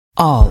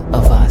All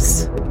of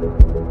us.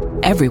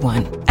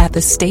 Everyone at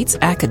the state's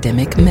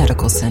academic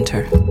medical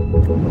center.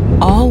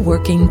 All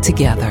working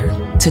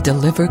together to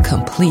deliver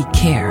complete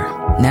care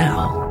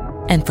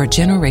now and for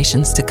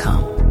generations to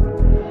come.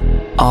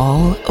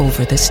 All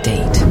over the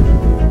state,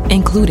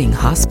 including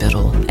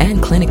hospital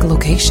and clinic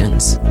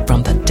locations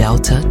from the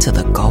Delta to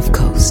the Gulf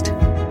Coast.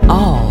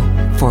 All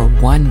for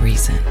one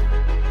reason.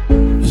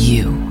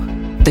 You,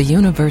 the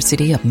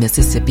University of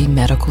Mississippi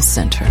Medical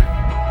Center.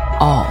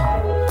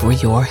 All for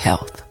your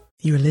health.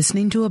 You're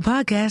listening to a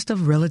podcast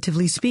of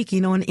Relatively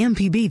Speaking on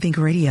MPB Think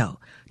Radio.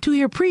 To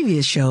hear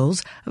previous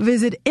shows,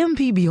 visit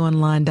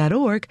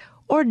mpbonline.org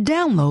or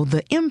download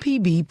the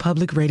MPB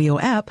Public Radio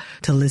app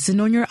to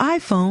listen on your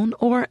iPhone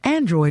or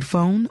Android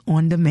phone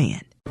on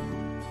demand.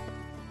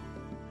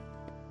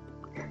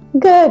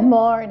 Good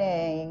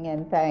morning,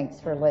 and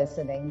thanks for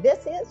listening.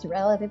 This is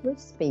Relatively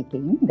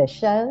Speaking, the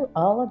show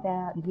all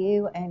about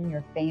you and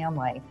your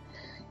family.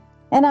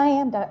 And I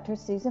am Dr.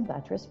 Susan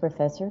Buttress,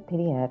 Professor of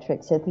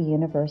Pediatrics at the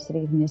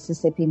University of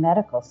Mississippi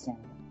Medical Center.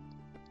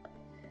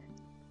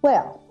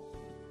 Well,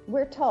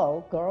 we're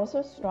told girls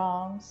are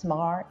strong,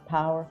 smart,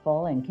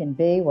 powerful, and can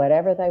be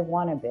whatever they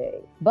want to be,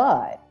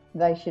 but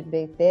they should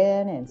be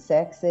thin and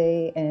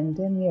sexy and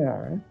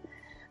demure,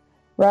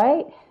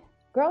 right?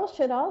 Girls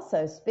should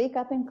also speak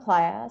up in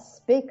class,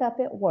 speak up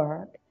at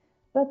work,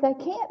 but they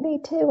can't be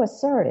too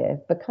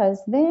assertive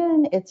because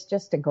then it's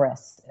just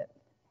aggressive.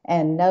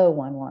 And no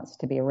one wants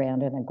to be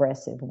around an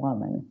aggressive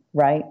woman,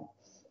 right?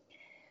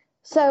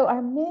 So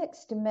our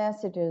mixed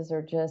messages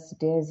are just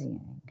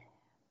dizzying.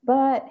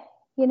 But,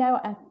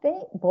 I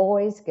think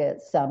boys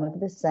get some of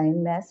the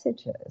same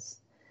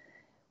messages.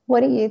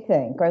 What do you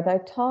think? Are they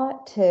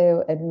taught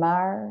to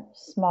admire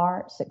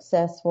smart,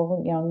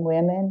 successful young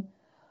women?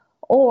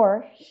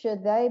 Or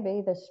should they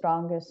be the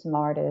strongest,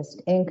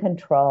 smartest, in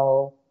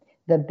control,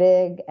 the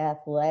big,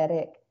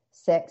 athletic,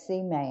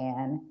 sexy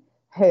man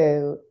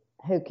who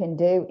can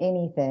do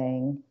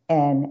anything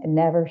and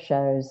never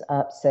shows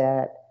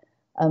upset,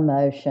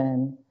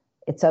 emotion?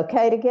 It's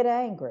okay to get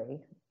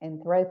angry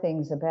and throw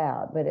things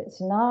about, but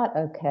it's not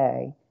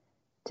okay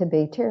to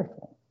be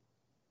tearful.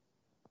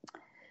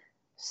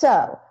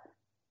 So,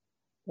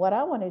 what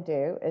I want to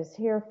do is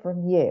hear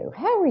from you.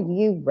 How were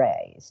you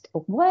raised?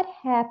 What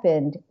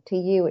happened to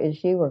you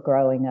as you were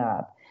growing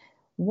up?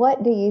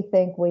 What do you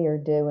think we are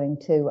doing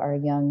to our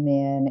young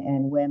men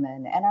and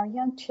women and our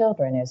young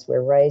children as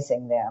we're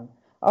raising them?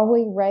 Are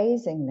we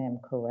raising them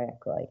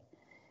correctly?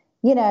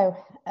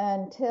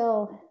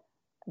 Until,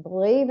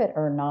 believe it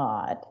or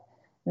not,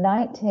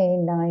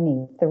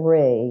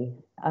 1993,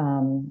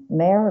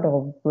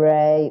 marital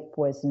rape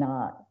was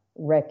not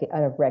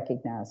a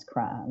recognized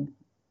crime.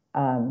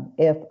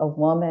 If a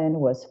woman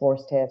was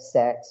forced to have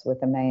sex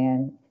with a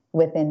man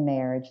within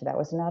marriage, that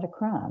was not a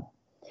crime.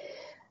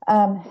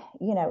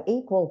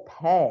 Equal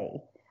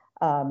pay.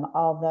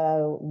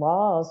 Although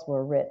laws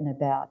were written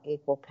about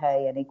equal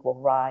pay and equal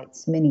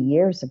rights many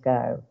years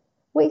ago,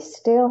 we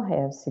still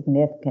have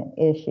significant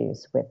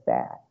issues with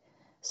that.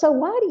 So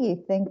why do you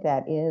think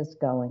that is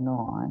going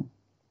on?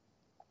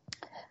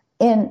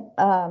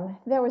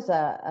 There was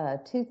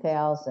a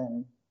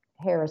 2000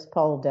 Harris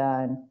poll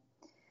done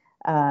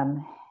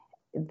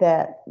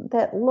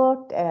that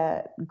looked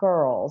at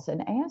girls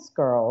and asked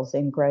girls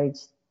in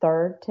grades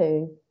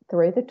 3rd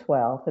through the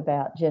 12th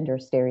about gender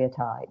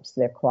stereotypes,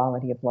 their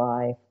quality of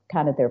life,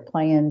 kind of their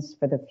plans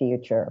for the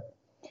future.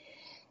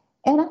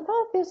 And I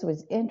thought this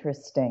was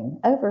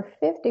interesting. Over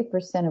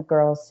 50% of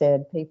girls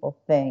said people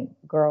think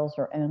girls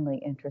are only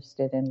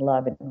interested in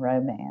love and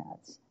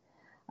romance.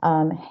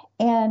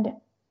 And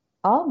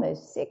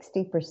almost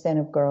 60%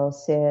 of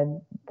girls said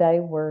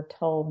they were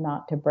told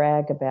not to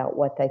brag about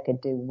what they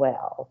could do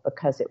well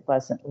because it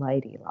wasn't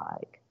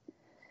ladylike.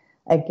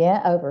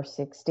 Again, over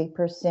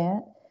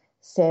 60%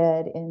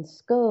 said in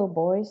school,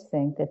 boys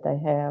think that they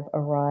have a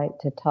right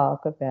to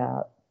talk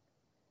about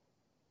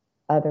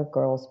other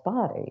girls'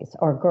 bodies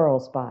or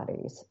girls'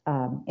 bodies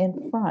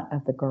in front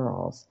of the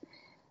girls.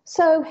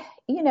 So,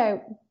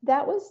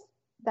 that was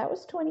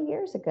 20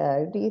 years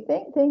ago. Do you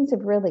think things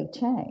have really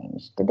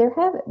changed? There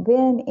haven't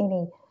been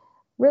any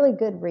really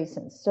good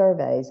recent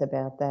surveys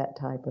about that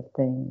type of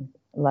thing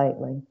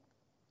lately.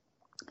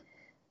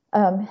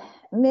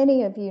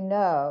 Many of you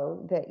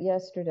know that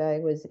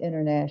yesterday was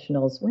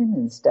International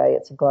Women's Day.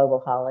 It's a global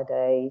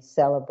holiday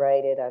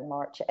celebrated on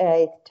March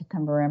 8th to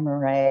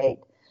commemorate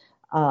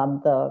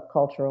the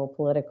cultural,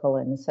 political,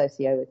 and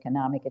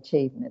socioeconomic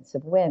achievements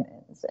of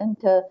women, and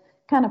to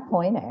kind of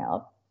point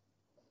out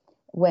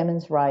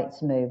women's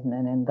rights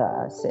movement and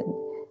thus. And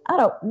I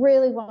don't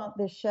really want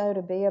this show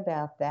to be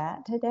about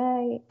that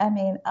today. I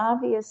mean,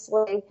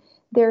 obviously,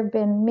 there have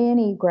been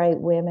many great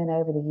women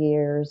over the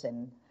years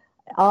and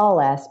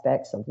all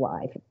aspects of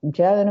life.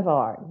 Joan of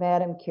Arc,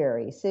 Madame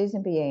Curie,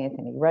 Susan B.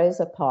 Anthony,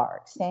 Rosa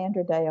Parks,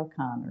 Sandra Day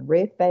O'Connor,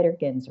 Ruth Bader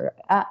Ginsburg.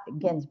 I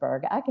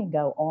can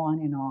go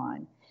on and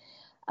on.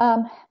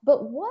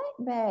 But what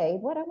I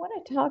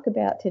want to talk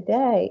about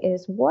today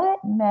is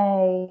what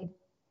made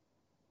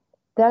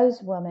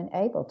those women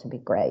able to be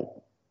great.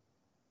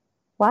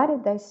 Why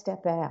did they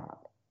step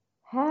out?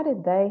 how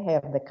did they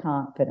have the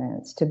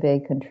confidence to be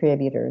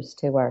contributors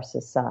to our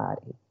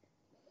society?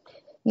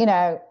 You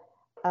know,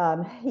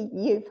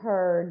 you've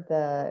heard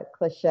the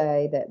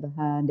cliche that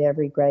behind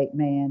every great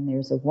man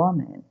there's a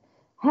woman.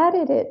 How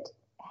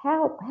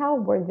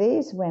were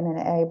these women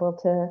able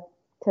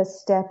to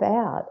step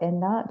out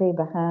and not be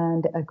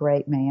behind a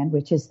great man,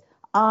 which is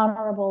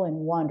honorable and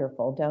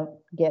wonderful? Don't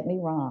get me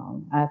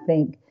wrong. I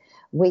think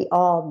we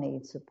all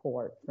need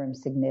support from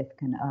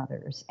significant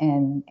others,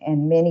 and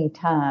many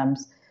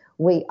times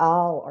we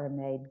all are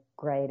made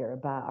greater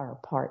by our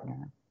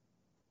partner.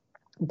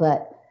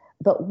 But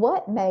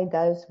what made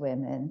those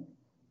women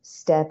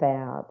step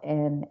out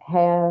and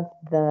have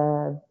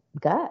the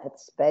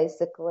guts,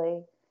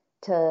 basically,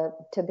 to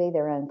be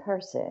their own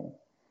person?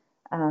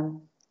 I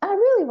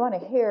really want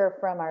to hear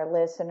from our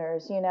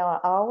listeners. You know, I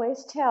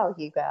always tell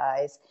you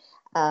guys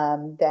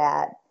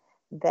that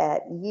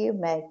you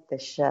make the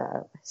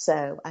show.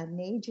 So I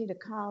need you to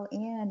call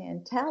in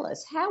and tell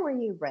us, how were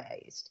you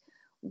raised?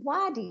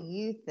 Why do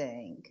you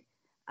think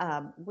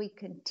we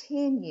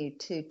continue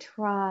to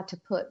try to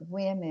put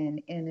women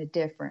in a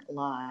different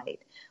light?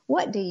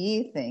 What do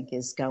you think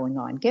is going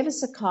on? Give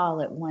us a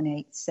call at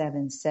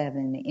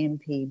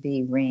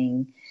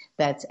 1-877-MPB-RING.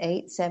 That's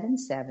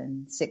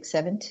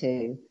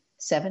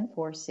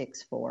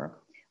 877-672-7464.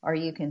 Or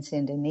you can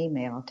send an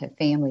email to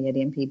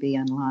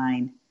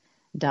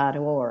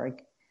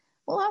family@mpbonline.org.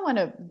 Well, I want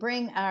to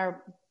bring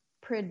our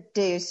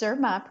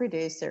my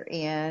producer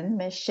in,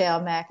 Michelle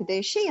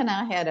McAdoo. She and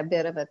I had a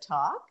bit of a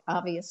talk.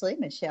 Obviously,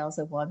 Michelle's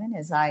a woman,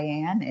 as I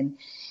am. And,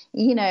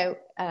 you know,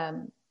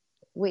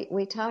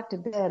 we talked a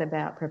bit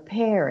about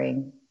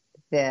preparing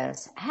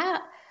this.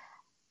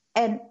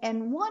 And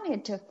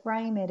wanted to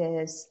frame it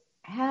as,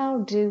 how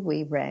do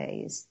we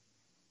raise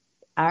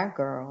our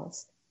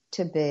girls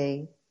to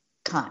be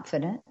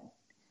confident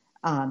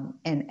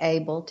and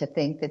able to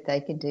think that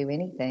they can do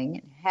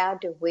anything? And how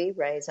do we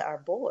raise our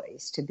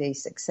boys to be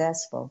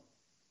successful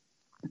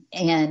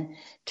and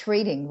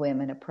treating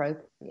women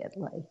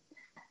appropriately?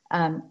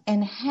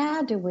 And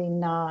how do we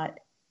not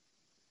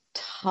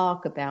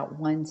talk about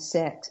one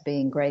sex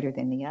being greater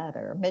than the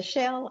other?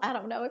 Michelle, I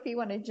don't know if you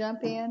want to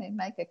jump in and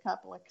make a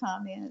couple of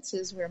comments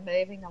as we're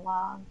moving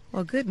along.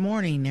 Well, good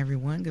morning,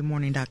 everyone. Good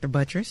morning, Dr.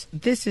 Buttress.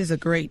 This is a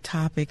great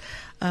topic,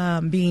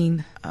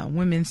 being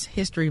Women's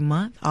History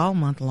Month, all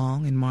month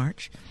long in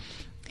March.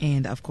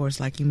 And, of course,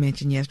 like you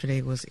mentioned,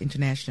 yesterday was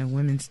International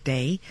Women's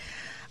Day.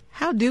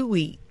 How do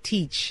we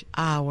teach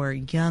our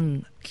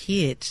young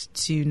kids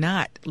to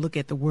not look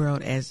at the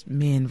world as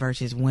men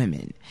versus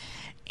women?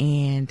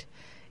 And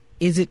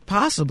is it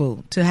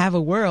possible to have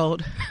a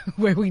world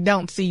where we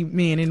don't see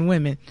men and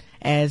women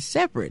as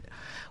separate?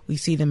 We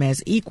see them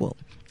as equal.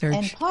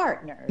 And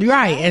partners.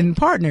 Right, and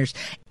partners.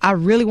 I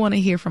really want to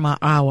hear from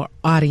our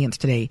audience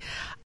today.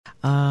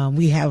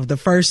 We have the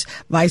first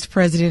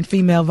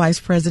female vice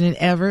president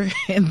ever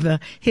in the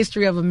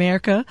history of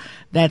America.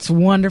 That's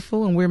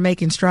wonderful, and we're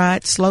making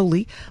strides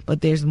slowly,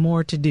 but there's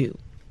more to do.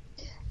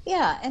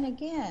 Yeah, and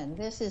again,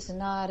 this is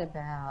not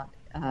about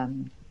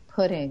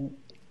putting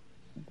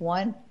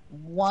one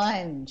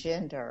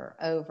gender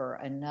over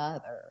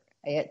another.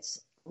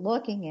 It's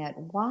looking at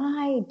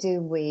why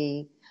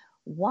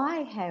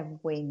have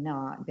we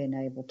not been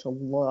able to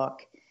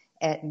look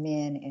at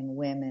men and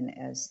women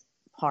as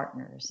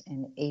partners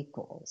and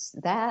equals?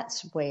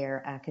 That's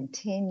where I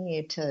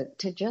continue to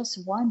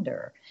just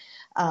wonder,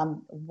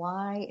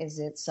 why is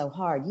it so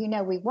hard? You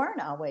know, we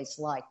weren't always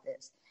like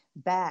this.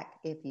 Back,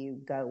 if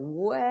you go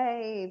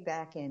way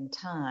back in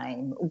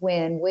time,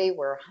 when we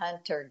were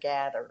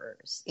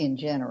hunter-gatherers, in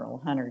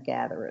general,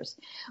 hunter-gatherers,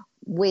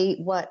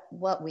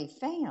 what we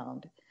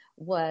found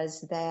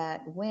was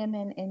that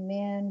women and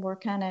men were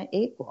kind of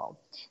equal.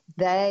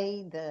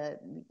 Female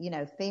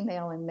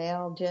and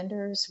male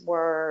genders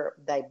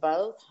they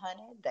both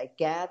hunted, they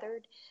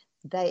gathered,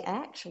 they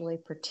actually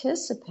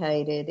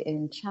participated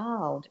in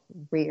child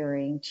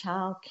rearing,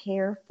 child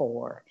care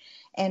for.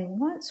 And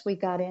once we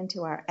got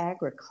into our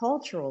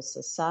agricultural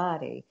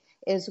society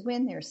is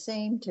when there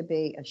seemed to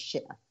be a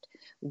shift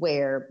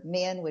where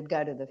men would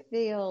go to the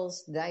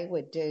fields, they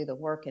would do the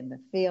work in the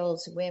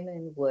fields,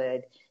 women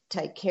would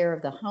take care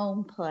of the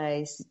home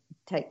place,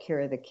 take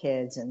care of the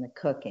kids and the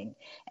cooking.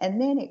 And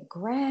then it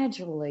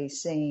gradually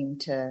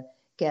seemed to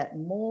get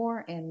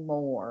more and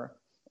more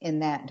in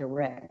that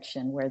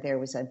direction, where there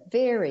was a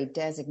very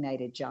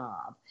designated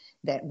job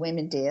that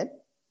women did,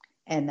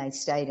 and they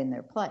stayed in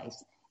their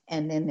place.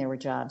 And then there were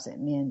jobs that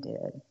men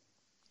did.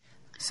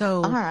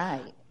 So, all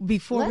right.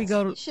 Before we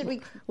go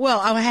to, well,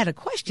 I had a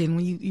question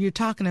when you're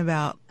talking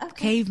about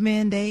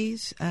caveman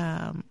days.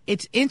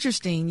 It's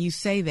interesting you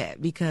say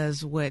that,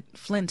 because what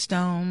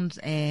Flintstones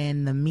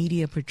and the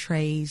media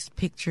portrays,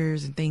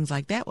 pictures and things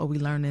like that, what we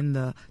learn in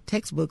the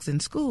textbooks in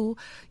school,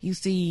 you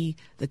see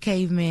the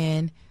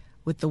caveman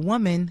with the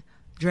woman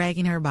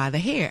dragging her by the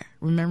hair.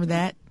 Remember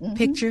that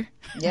picture?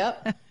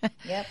 Yep.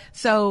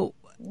 So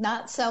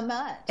not so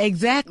much.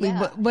 Exactly.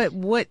 Yeah. But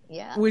what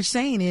we're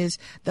saying is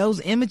those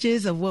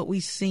images of what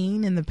we've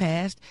seen in the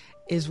past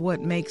is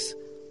what makes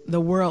the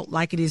world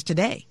like it is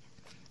today.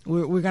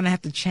 We're going to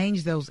have to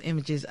change those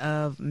images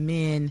of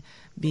men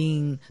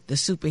being the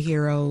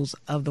superheroes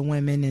of the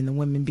women and the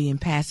women being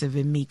passive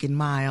and meek and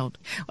mild.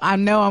 I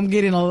know I'm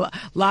getting a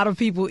lot of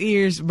people's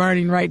ears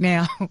burning right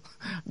now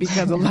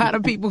because a lot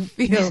of people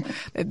feel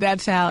that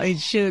that's how it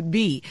should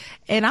be.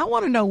 And I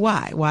want to know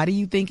why. Why do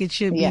you think it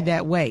should be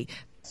that way?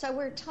 So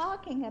we're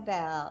talking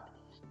about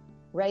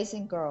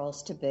raising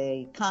girls to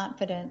be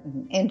confident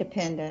and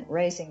independent,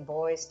 raising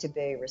boys to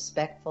be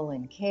respectful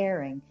and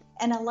caring,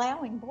 and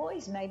allowing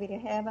boys maybe to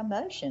have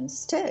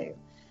emotions too.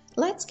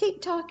 Let's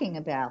keep talking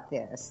about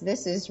this.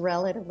 This is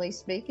Relatively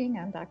Speaking.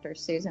 I'm Dr.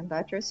 Susan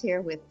Buttross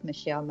here with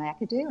Michelle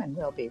McAdoo, and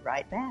we'll be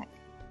right back.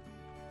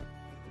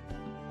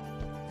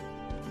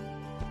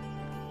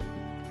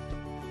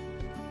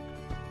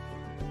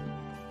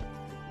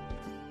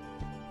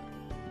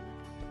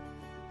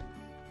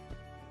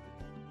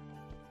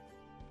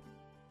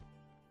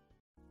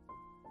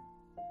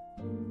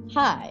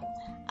 Hi,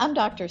 I'm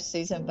Dr.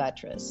 Susan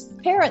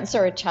Buttross. Parents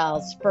are a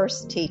child's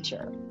first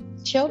teacher.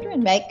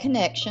 Children make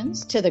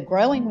connections to the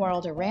growing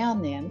world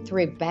around them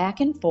through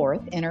back and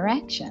forth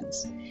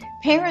interactions.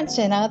 Parents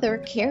and other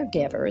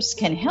caregivers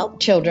can help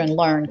children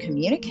learn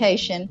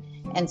communication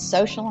and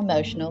social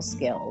emotional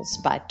skills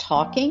by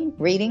talking,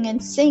 reading,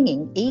 and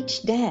singing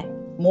each day.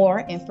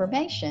 More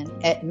information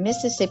at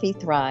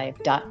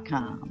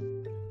MississippiThrive.com.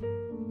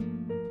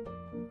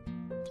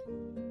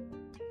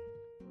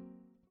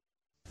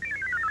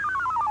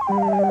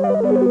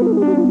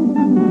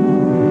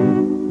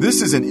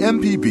 This is an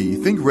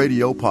MPB Think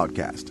Radio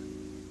podcast.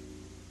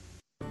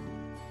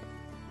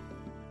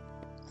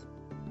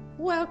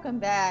 Welcome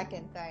back,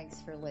 and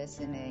thanks for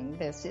listening.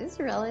 This is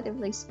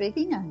Relatively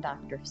Speaking. I'm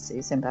Dr.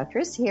 Susan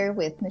Buttross here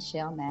with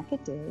Michelle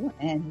McAdoo,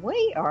 and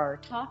we are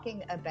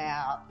talking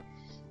about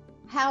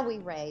how we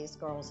raise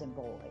girls and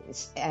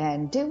boys.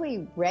 And do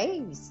we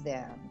raise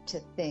them to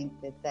think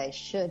that they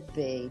should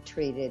be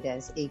treated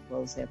as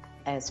equals,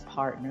 as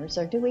partners,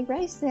 or do we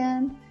raise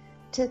them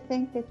to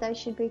think that they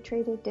should be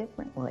treated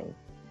differently?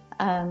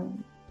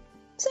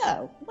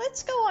 So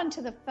let's go on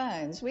to the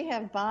phones. We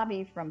have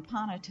Bobby from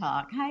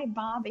Pontotoc. Hey,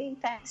 Bobby,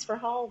 thanks for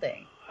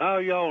holding. How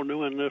y'all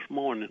doing this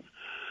morning?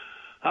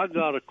 I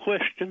got a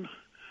question.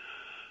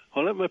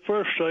 Well, let me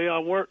first say I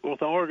work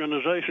with an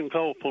organization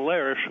called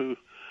Polaris who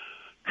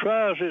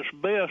tries its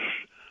best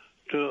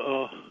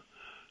to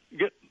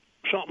get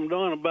something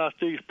done about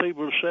these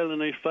people selling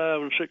these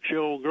 5- and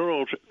 6-year-old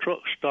girls at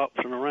truck stops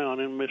and around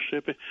in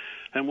Mississippi.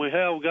 And we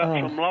have got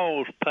some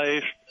laws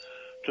passed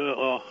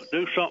to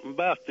do something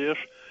about this,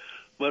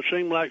 but it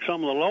seems like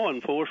some of the law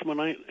enforcement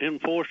ain't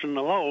enforcing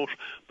the laws.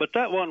 But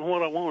that wasn't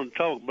what I wanted to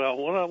talk about.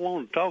 What I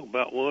wanted to talk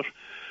about was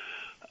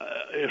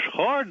it's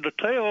hard to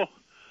tell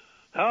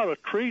how to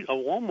treat a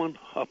woman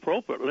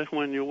appropriately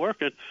when you're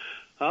working.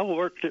 I've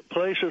worked at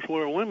places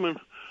where women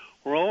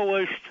were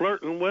always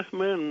flirting with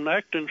me and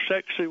acting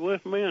sexy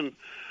with me and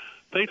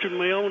pinching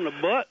me on the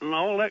butt and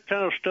all that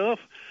kind of stuff,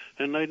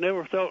 and they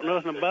never thought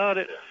nothing about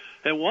it.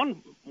 At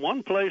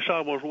one place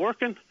I was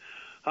working,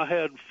 I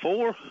had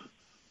 4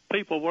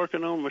 people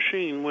working on the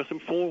machine with them,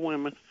 4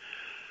 women,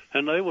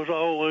 and they was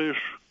always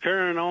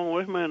carrying on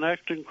with me and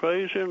acting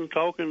crazy and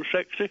talking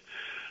sexy.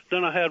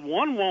 Then I had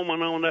one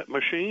woman on that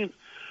machine.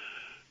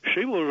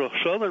 She was a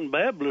Southern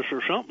Baptist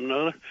or something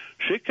or other.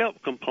 She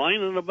kept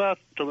complaining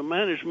to the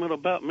management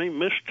about me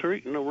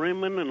mistreating the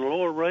women and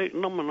lower rating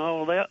them and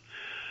all that.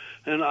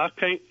 And I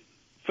can't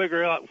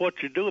figure out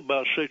what you do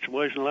about a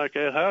situation like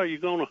that. How are you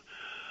gonna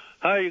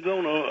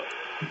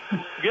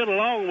get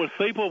along with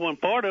people when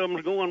part of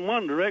them's going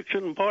one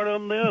direction and part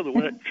of them the other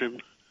direction?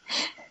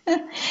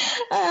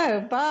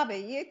 Oh, Bobby,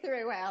 you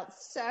threw out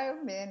so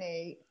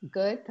many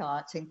good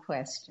thoughts and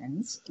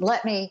questions.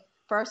 Let me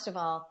first of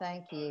all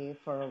thank you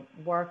for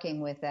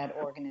working with that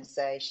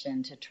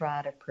organization to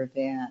try to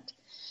prevent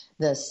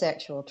the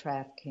sexual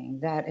trafficking.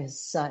 That is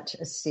such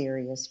a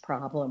serious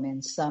problem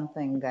and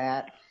something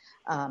that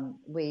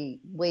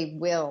we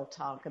will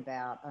talk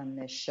about on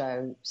this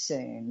show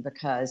soon,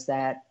 because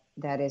that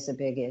is a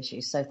big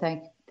issue. So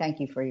thank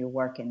you for your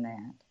work in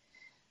that.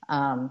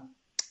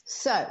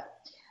 So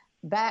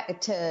back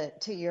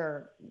to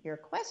your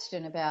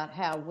question about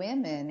how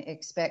women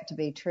expect to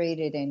be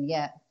treated, and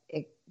yet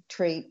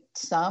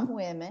some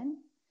women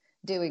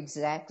do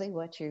exactly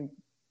what you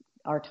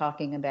are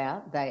talking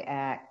about. They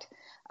act,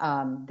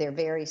 they're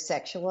very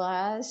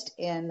sexualized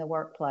in the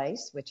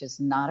workplace, which is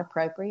not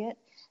appropriate.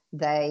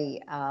 They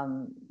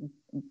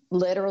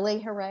literally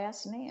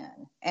harass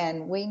men,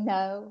 and we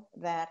know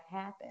that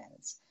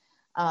happens.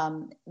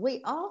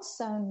 We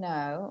also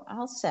know,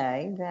 I'll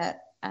say,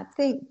 that I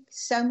think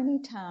so many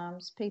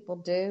times people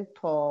do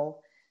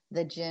pull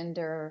the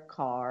gender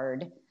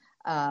card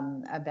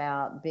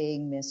about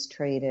being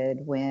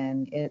mistreated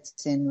when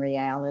it's in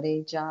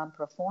reality job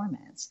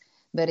performance.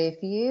 But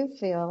if you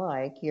feel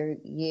like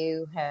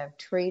you have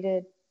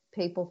treated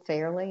people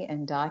fairly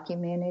and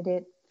documented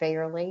it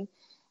fairly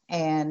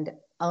and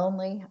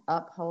only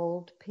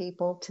uphold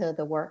people to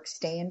the work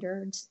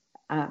standards,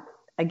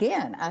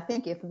 again, I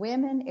think if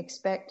women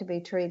expect to be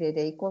treated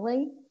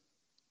equally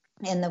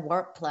in the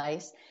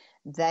workplace,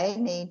 they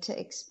need to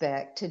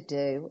expect to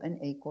do an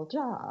equal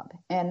job.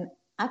 And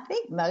I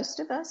think most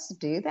of us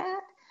do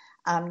that.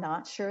 I'm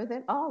not sure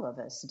that all of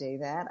us do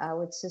that. I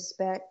would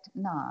suspect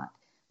not.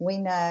 We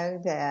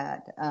know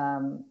that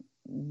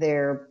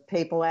there are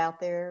people out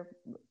there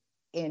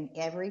in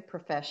every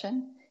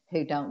profession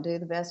who don't do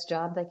the best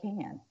job they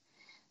can.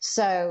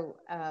 So,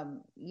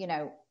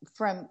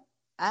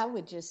 I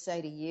would just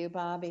say to you,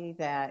 Bobby,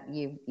 that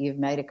you've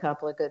made a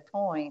couple of good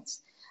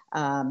points.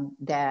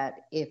 That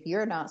if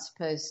you're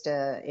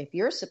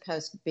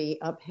supposed to be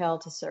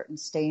upheld to certain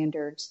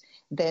standards,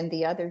 then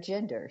the other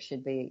gender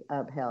should be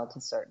upheld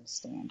to certain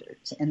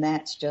standards. And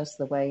that's just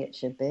the way it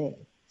should be.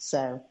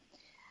 So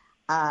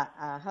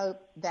I hope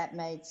that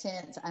made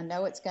sense. I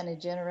know it's going to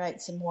generate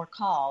some more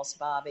calls,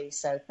 Bobby,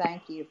 so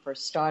thank you for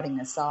starting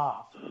us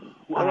off.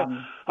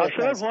 Well, I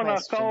said when I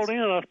called in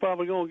I was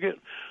probably going to get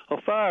a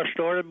fire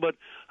started, but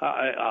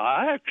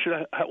I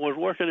actually was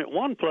working at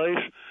one place,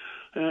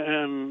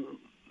 and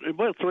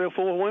about 3 or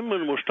 4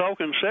 women was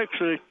talking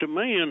sexy to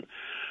me,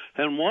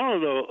 and one of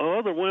the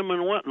other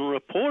women went and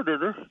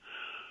reported her.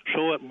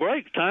 So at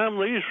break time,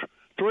 these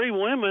 3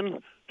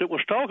 women that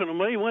was talking to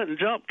me went and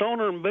jumped on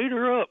her and beat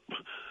her up.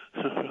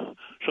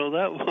 So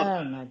that was,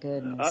 oh my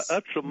goodness,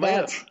 that's a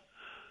mess.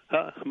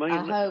 I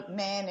hope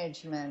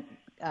management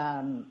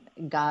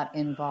got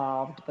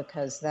involved,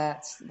 because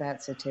that's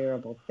a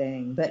terrible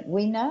thing. But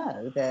we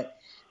know that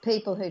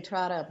people who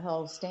try to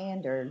uphold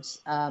standards,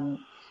 and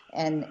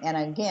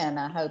again,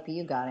 I hope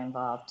you got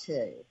involved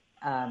too.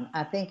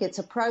 I think it's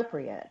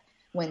appropriate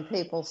when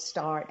people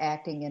start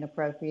acting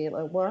inappropriately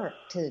at work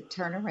to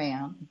turn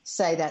around,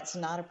 say that's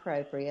not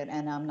appropriate,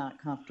 and I'm not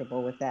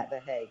comfortable with that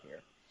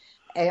behavior.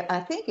 I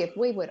think if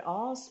we would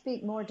all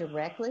speak more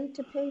directly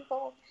to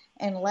people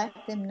and let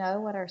them know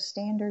what our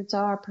standards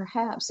are,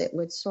 perhaps it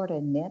would sort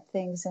of nip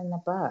things in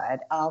the bud.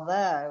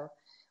 Although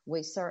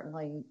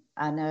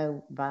I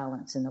know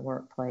violence in the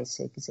workplace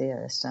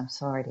exists. I'm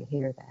sorry to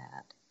hear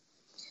that.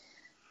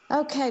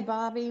 Okay,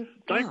 Bobby.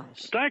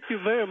 Thank you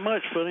very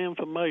much for the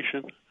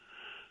information.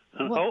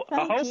 Well,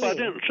 I hope I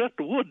didn't set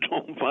the woods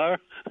on fire.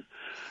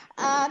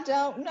 I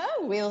don't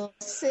know. We'll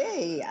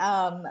see.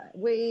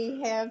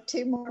 We have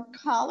 2 more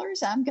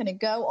callers. I'm going to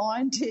go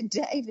on to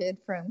David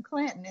from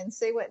Clinton and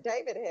see what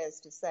David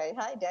has to say.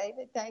 Hi,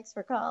 David. Thanks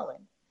for calling.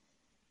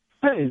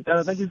 Hey,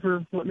 thank you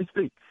for letting me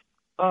speak.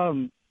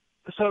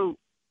 So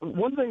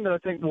one thing that I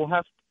think we'll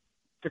have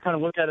to kind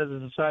of look at as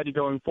a society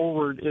going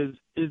forward is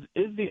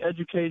the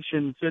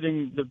education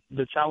fitting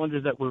the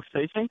challenges that we're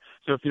facing?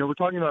 So if, we're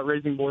talking about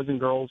raising boys and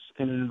girls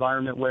in an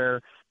environment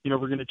where, we're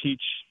going to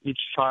teach each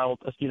child,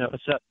 a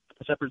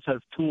separate set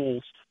of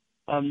tools,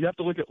 you have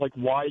to look at,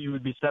 why you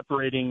would be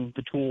separating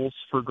the tools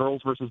for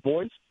girls versus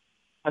boys.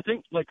 I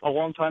think, a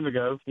long time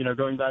ago,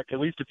 going back at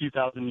least a few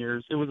thousand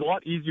years, it was a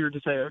lot easier to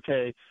say,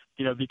 okay,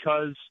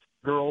 because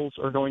girls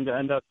are going to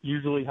end up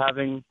usually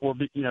having or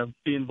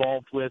be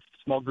involved with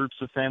small groups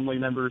of family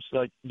members,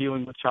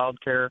 dealing with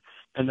childcare,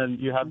 and then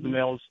you have the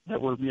males that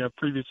were,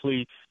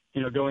 previously,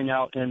 going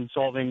out and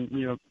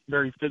solving,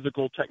 very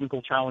physical,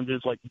 technical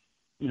challenges like,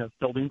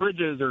 building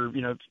bridges or,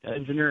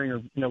 engineering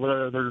or,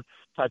 whatever other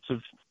types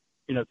of,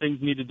 things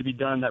needed to be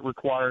done that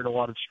required a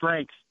lot of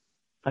strength.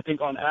 I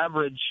think on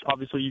average,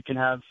 obviously you can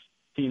have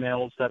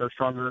females that are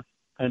stronger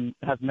and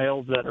have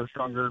males that are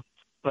stronger,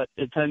 but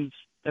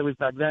at least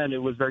back then,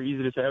 it was very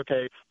easy to say,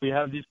 okay, we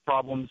have these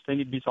problems, they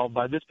need to be solved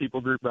by this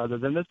people group rather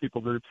than this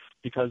people group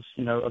because,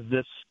 of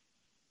this,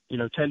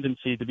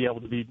 tendency to be able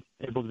to be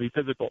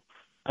physical.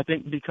 I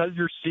think because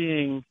you're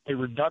seeing a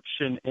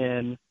reduction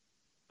in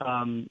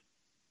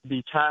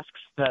the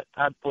tasks that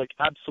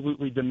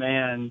absolutely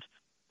demand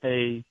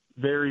a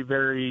very,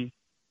 very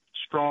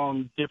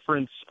strong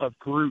difference of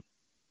group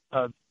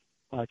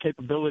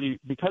capability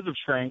because of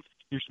strength,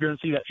 you're going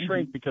to see that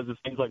shrink because of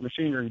things like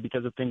machinery,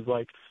 because of things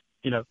like,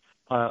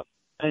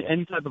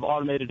 any type of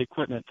automated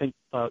equipment. Think,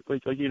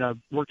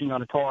 working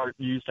on a car,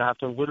 you used to have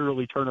to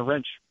literally turn a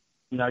wrench.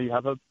 Now you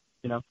have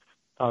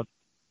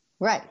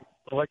right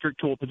electric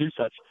tool to do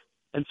such.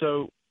 And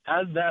so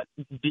as that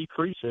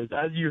decreases,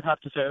 as you have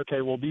to say,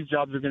 okay, well, these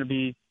jobs are going to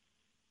be,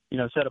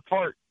 set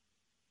apart.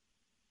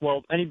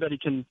 Well, anybody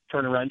can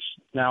turn a wrench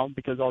now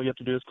because all you have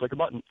to do is click a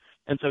button.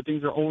 And so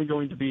things are only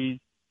going to be,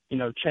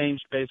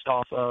 changed based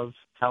off of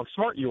how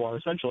smart you are,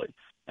 essentially.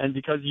 And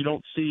because you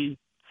don't see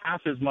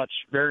half as much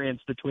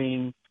variance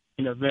between,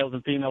 males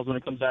and females when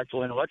it comes to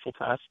actual intellectual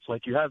tasks,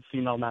 like you have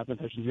female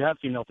mathematicians, you have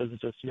female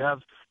physicists, you have,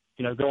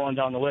 go on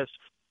down the list.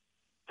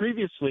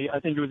 Previously, I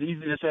think it was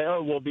easy to say,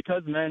 oh, well,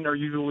 because men are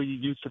usually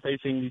used to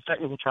facing these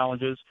technical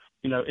challenges,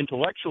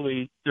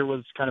 intellectually, there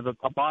was kind of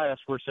a bias.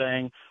 We're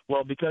saying,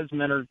 well, because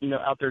men are,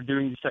 out there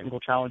doing these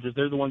technical challenges,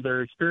 they're the ones that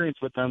are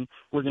experienced with them,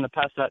 we're going to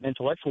pass that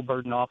intellectual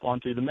burden off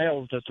onto the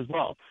males just as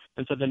well.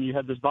 And so then you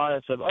had this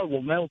bias of, oh,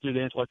 well, males do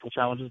the intellectual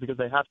challenges because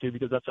they have to,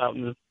 because that's out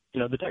in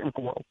the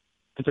technical world.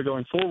 And so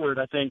going forward,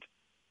 I think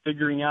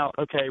figuring out,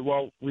 okay,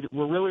 well,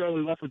 we're really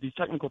only left with these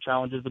technical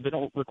challenges, but they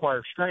don't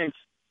require strength.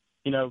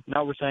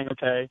 Now we're saying,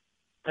 okay,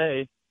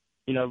 hey,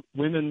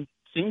 women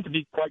seem to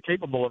be quite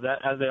capable of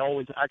that, as they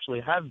always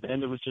actually have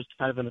been. It was just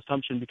kind of an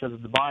assumption because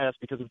of the bias,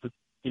 because of the,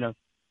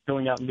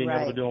 going out and being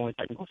able to do only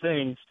technical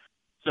things.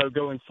 So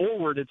going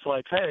forward, it's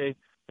like, hey,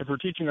 if we're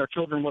teaching our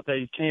children what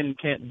they can and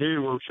can't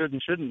do or should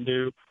and shouldn't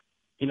do,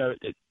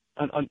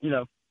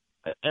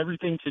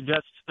 everything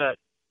suggests that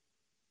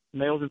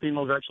males and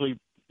females are actually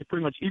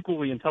pretty much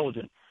equally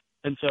intelligent.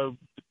 And so,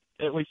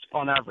 at least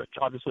on average,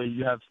 obviously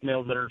you have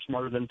males that are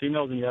smarter than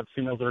females and you have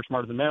females that are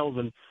smarter than males,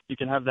 and you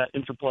can have that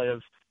interplay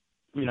of,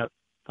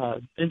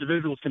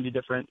 individuals can be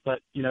different. But,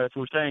 if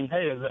we're saying,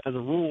 hey, as a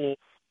rule,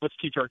 let's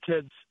teach our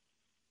kids,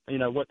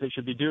 what they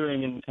should be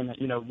doing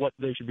and what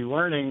they should be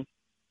learning,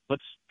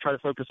 let's try to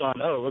focus on,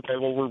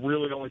 we're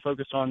really only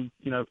focused on,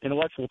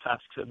 intellectual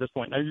tasks at this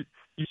point. Now,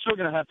 you're still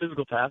going to have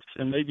physical tasks,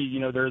 and maybe,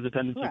 there is a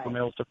tendency for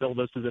males to fill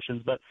those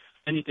positions, but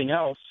anything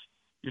else,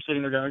 you're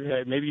sitting there going,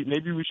 okay,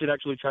 maybe we should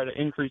actually try to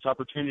increase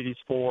opportunities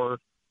for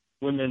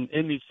women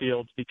in these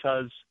fields,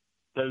 because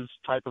those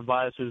type of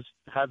biases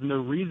have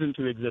no reason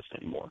to exist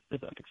anymore, if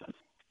that makes sense.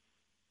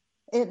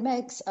 It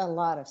makes a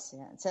lot of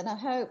sense. And I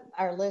hope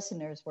our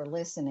listeners were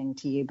listening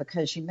to you,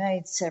 because you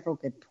made several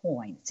good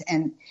points.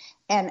 And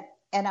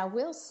I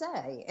will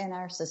say, in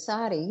our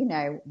society,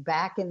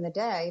 back in the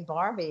day,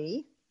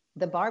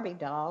 the Barbie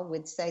doll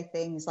would say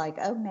things like,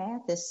 oh,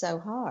 math is so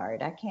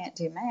hard, I can't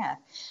do math.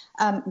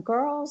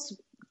 Girls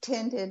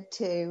tended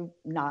to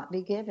not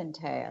be given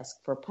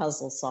tasks for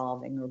puzzle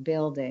solving or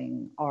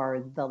building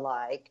or the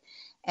like,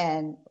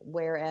 and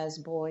whereas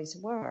boys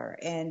were.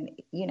 And,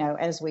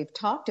 as we've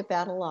talked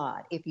about a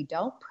lot, if you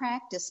don't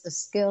practice a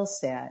skill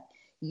set,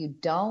 you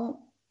don't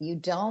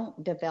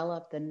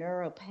develop the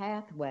neural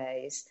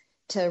pathways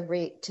to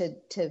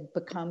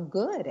become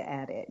good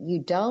at it. You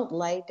don't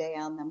lay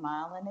down the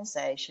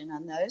myelinization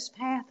on those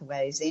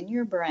pathways in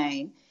your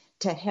brain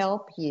to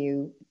help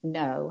you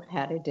know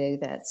how to do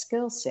that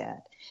skill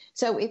set.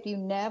 So if you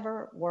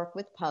never work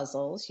with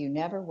puzzles, you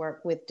never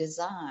work with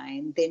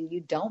design, then you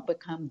don't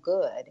become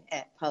good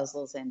at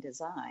puzzles and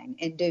design.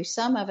 And do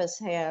some of us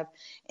have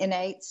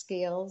innate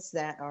skills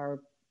that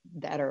are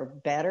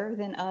better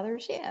than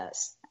others?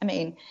 Yes. I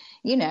mean,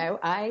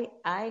 I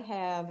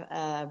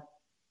have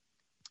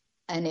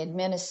an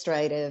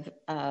administrative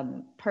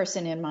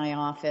person in my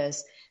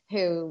office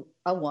a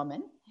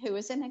woman who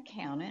is an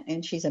accountant,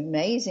 and she's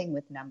amazing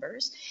with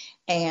numbers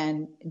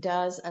and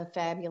does a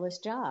fabulous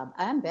job.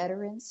 I'm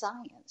better in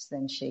science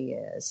than she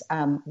is.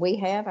 We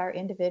have our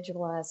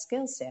individualized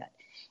skill set.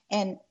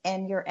 And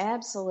you're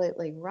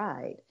absolutely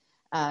right.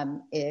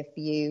 If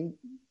you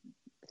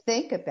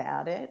think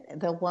about it,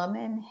 the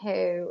woman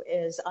who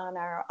is on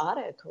our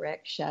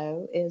autocorrect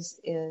show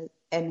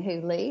and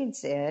who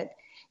leads it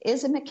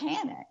is a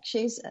mechanic.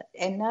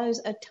 And knows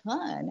a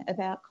ton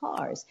about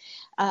cars.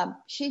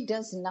 She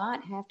does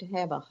not have to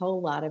have a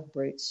whole lot of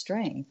brute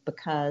strength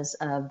because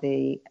of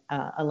the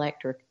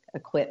electric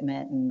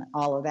equipment and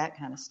all of that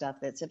kind of stuff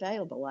that's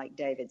available, like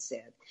David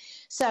said.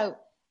 So,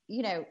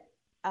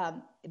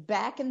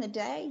 back in the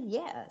day,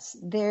 yes,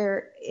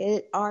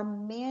 are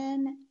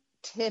men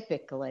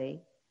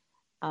typically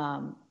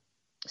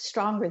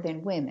stronger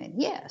than women?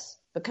 Yes,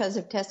 because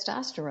of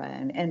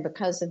testosterone and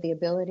because of the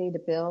ability to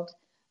build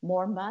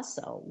more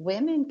muscle.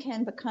 Women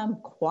can become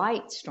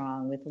quite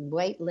strong with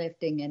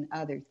weightlifting and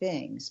other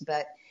things,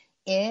 but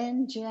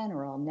in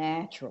general,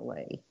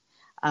 naturally,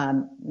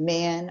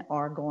 men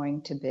are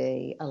going to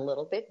be a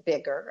little bit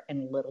bigger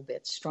and a little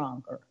bit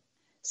stronger.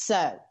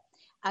 So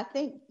I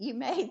think you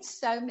made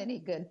so many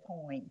good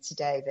points,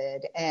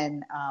 David.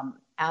 And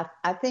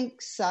I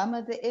think some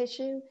of the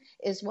issue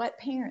is what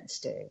parents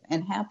do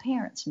and how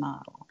parents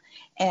model.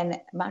 And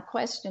my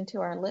question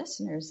to our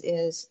listeners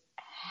is,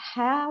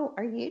 how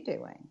are you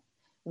doing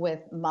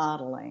with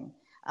modeling?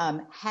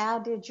 How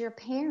did your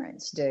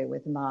parents do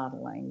with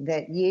modeling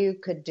that you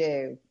could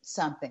do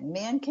something?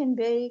 Men can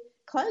be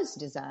clothes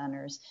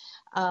designers.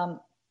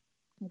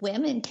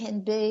 Women can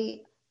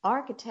be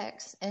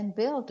architects and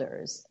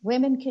builders.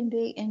 Women can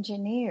be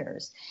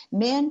engineers.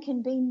 Men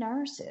can be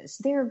nurses.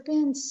 There have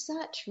been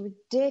such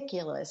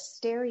ridiculous,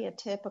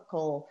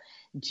 stereotypical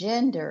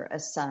gender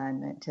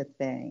assignment to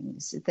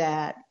things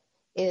that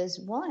is,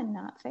 one,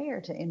 not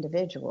fair to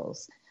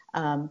individuals,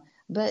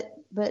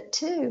 but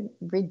two,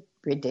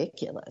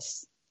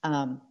 ridiculous.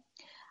 All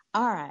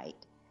right.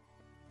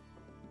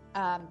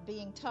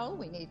 Being told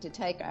we need to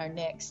take our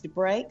next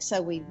break,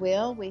 so we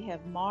will. We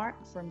have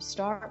Mark from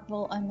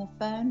Starkville on the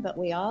phone, but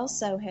we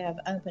also have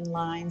open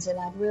lines, and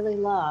I'd really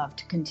love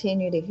to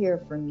continue to hear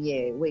from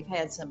you. We've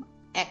had some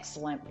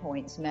excellent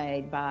points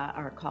made by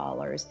our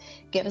callers.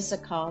 Give us a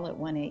call at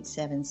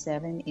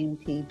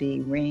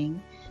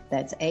 1-877-MPB-RING.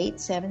 That's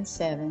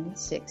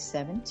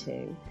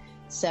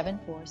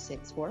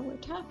 877-672-7464. We're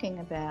talking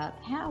about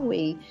how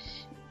we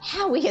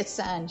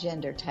assign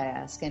gender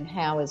tasks and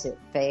how is it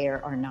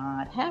fair or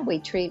not, how we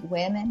treat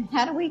women,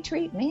 how do we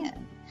treat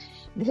men.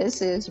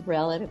 This is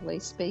Relatively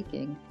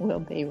Speaking. We'll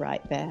be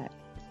right back.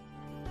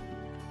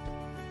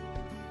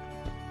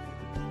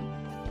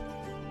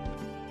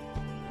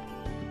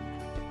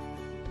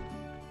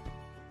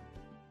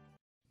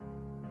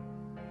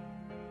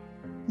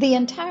 The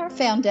entire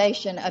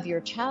foundation of your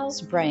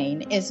child's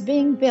brain is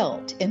being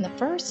built in the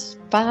first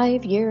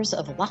 5 years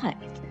of life.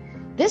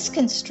 This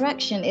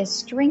construction is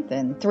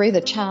strengthened through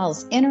the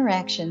child's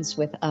interactions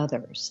with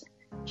others.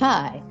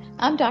 Hi,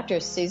 I'm Dr.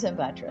 Susan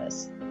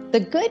Buttross.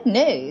 The good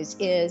news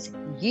is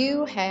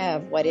you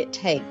have what it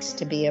takes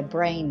to be a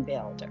brain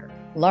builder.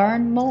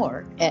 Learn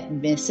more at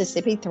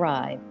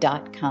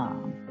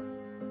MississippiThrive.com.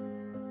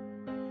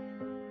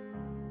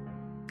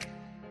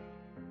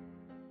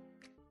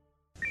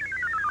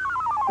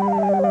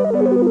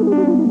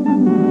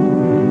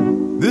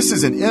 This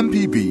is an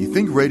MPB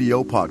Think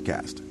Radio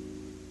podcast.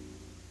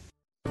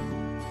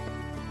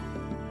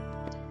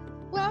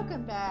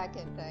 Welcome back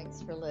and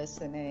thanks for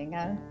listening.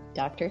 I'm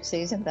Dr.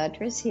 Susan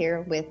Buttross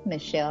here with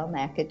Michelle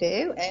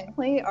McAdoo, and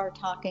we are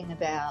talking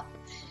about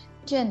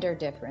gender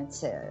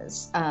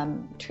differences,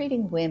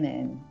 treating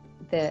women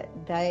that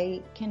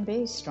they can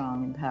be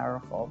strong and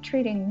powerful,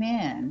 treating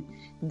men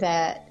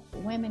that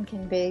women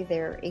can be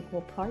their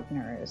equal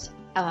partners,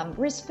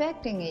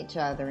 respecting each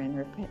other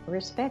and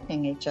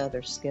respecting each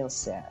other's skill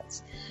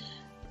sets.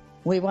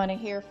 We want to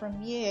hear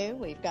from you.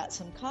 We've got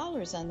some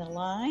callers on the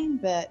line,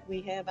 but we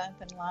have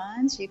open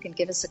lines. You can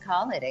give us a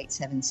call at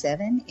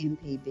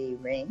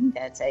 877-MPB-RING.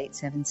 That's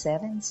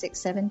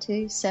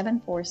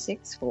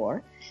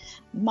 877-672-7464.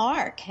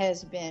 Mark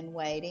has been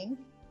waiting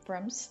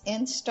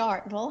in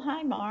Starkville.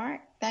 Hi,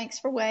 Mark. Thanks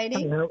for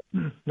waiting.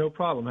 No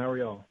problem. How are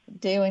y'all?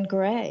 Doing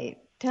great.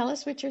 Tell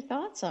us what your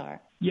thoughts are.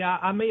 Yeah,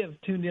 I may have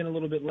tuned in a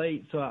little bit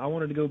late, so I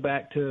wanted to go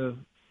back to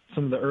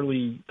some of the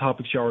early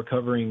topics y'all were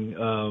covering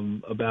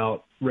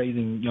about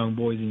raising young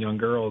boys and young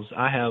girls.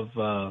 I have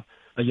a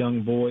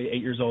young boy,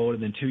 8 years old,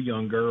 and then 2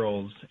 young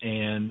girls.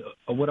 And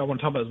what I want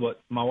to talk about is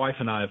what my wife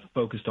and I have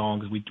focused on,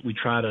 because we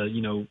try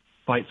to,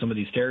 fight some of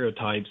these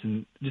stereotypes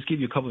and just give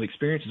you a couple of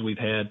experiences we've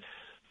had.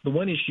 The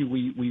one issue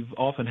we've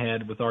often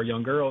had with our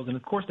young girls, and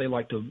of course they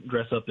like to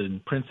dress up in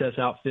princess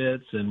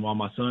outfits, and while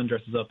my son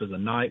dresses up as a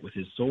knight with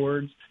his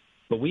swords,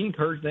 but we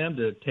encourage them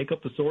to take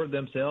up the sword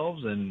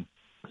themselves and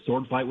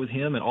sword fight with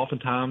him. And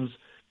oftentimes,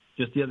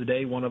 just the other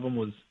day, one of them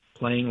was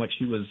playing like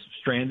she was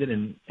stranded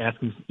and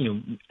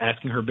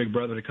asking her big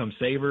brother to come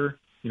save her,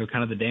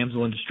 kind of the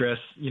damsel in distress,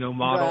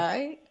 model.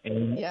 Right.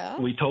 And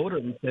we told her,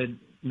 we said,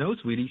 no,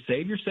 sweetie,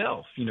 save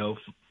yourself,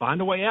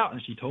 find a way out.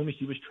 And she told me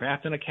she was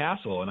trapped in a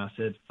castle. And I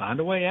said, find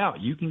a way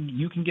out. You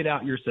can get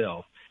out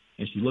yourself.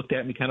 And she looked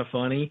at me kind of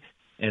funny.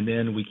 And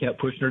then we kept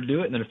pushing her to do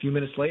it. And then a few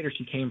minutes later,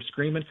 she came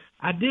screaming,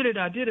 I did it.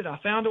 I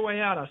found a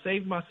way out. I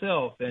saved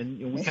myself.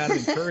 And we kind of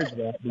encourage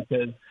that,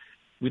 because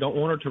we don't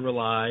want her to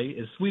rely,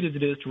 as sweet as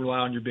it is to rely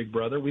on your big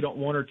brother, we don't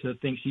want her to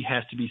think she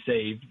has to be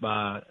saved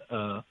by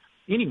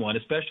anyone,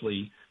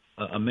 especially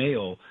a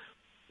male.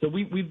 So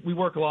we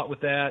work a lot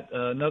with that.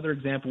 Another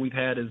example we've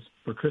had is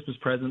for Christmas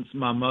presents,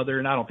 my mother,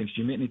 and I don't think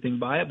she meant anything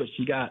by it, but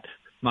she got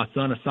my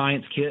son a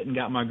science kit and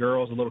got my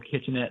girls a little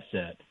kitchenette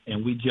set.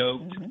 And we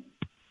joked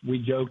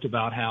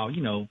about how,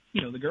 the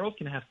girls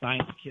can have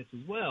science kits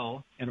as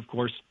well. And of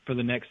course, for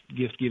the next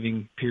gift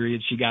giving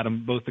period, she got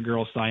them, both the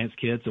girls, science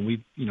kits, and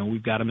we've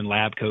got them in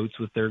lab coats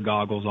with their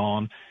goggles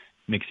on,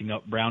 mixing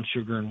up brown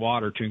sugar and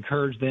water to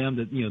encourage them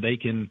that,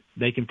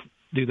 they can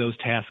do those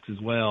tasks as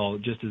well,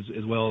 just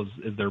as well as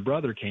their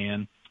brother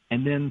can.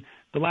 And then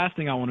the last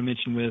thing I want to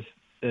mention with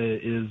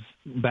is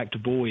back to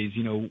boys.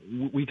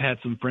 We've had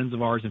some friends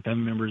of ours and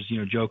family members,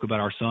 joke about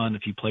our son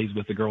if he plays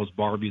with the girls'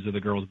 Barbies or the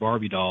girls'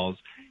 Barbie dolls.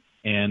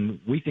 And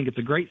we think it's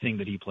a great thing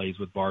that he plays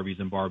with Barbies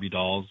and Barbie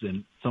dolls.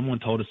 And someone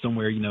told us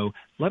somewhere,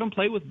 let him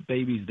play with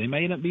babies. They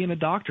may end up being a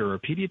doctor or a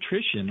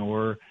pediatrician,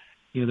 or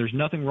there's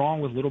nothing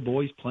wrong with little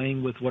boys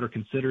playing with what are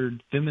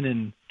considered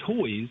feminine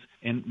toys.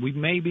 And we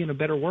may be in a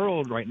better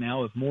world right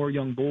now if more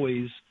young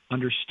boys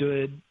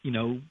understood,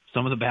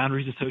 some of the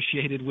boundaries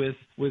associated with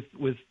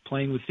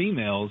playing with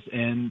females.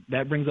 And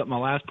that brings up my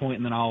last point,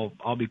 and then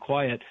I'll be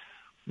quiet.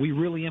 We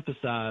really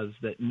emphasize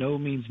that no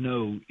means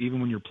no,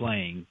 even when you're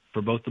playing,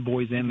 for both the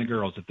boys and the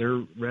girls. If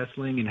they're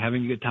wrestling and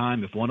having a good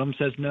time, if one of them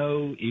says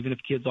no, even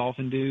if kids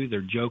often do, they're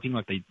joking,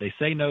 like they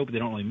say no, but they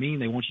don't really mean.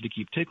 They want you to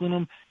keep tickling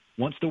them.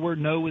 Once the word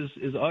no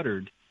is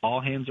uttered,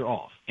 all hands are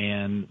off.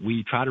 And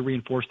we try to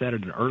reinforce that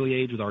at an early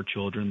age with our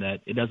children,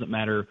 that it doesn't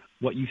matter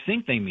what you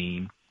think they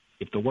mean.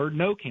 If the word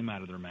no came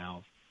out of their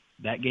mouth,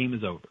 that game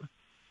is over.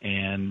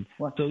 And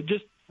so I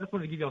just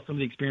wanted to give you all some of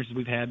the experiences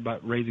we've had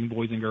about raising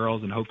boys and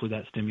girls, and hopefully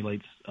that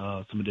stimulates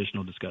some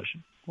additional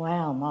discussion.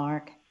 Wow,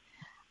 Mark.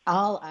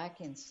 All I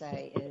can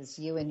say is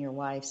you and your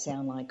wife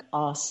sound like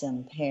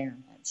awesome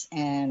parents,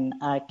 and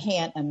I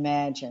can't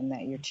imagine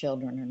that your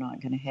children are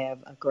not going to have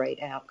a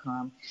great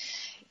outcome.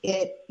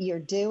 You're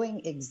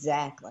doing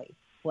exactly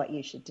what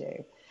you should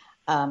do.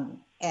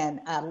 And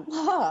I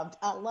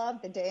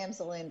loved the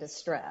damsel in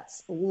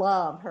distress.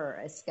 Love her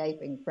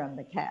escaping from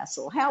the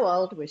castle. How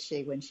old was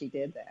she when she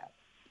did that?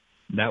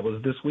 That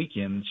was this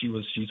weekend.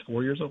 She's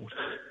 4 years old.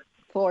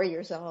 4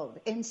 years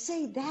old. And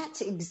see, that's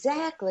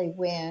exactly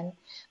when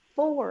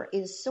 4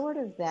 is sort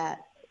of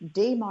that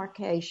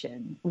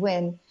demarcation,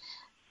 when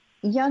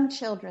young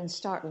children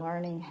start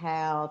learning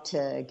how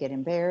to get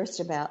embarrassed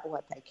about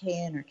what they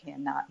can or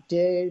cannot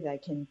do.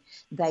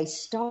 They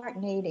start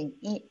needing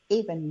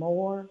even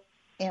more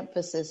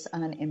emphasis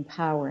on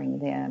empowering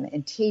them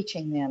and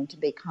teaching them to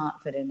be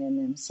confident in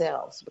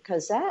themselves,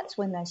 because that's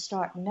when they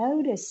start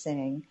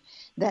noticing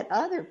that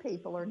other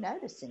people are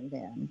noticing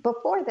them.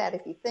 Before that,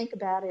 if you think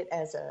about it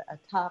as a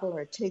toddler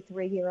or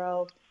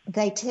 2-3-year-old,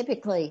 they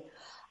typically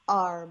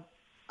are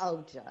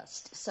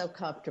just so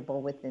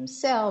comfortable with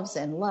themselves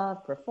and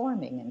love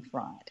performing in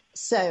front.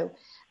 So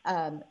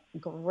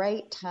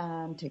great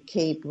time to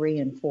keep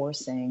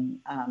reinforcing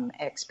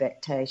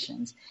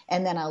expectations.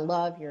 And then I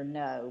love your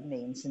no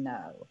means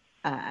no.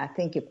 I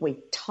think if we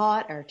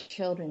taught our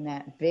children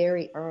that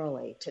very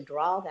early, to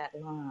draw that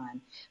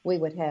line, we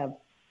would have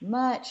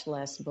much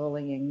less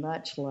bullying,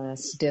 much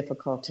less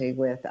difficulty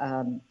with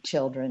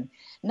children,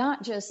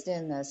 not just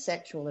in the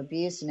sexual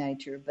abuse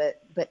nature,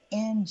 but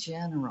in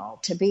general,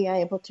 to be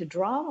able to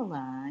draw a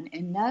line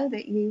and know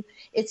that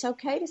it's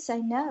okay to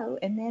say no.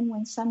 And then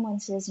when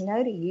someone says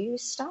no to you,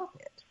 stop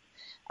it.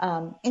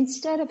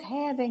 Instead of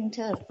having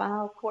to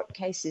file court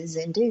cases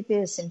and do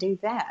this and do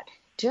that,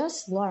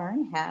 just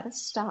learn how to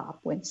stop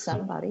when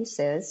somebody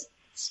says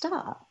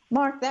stop.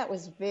 Mark, that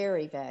was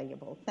very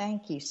valuable.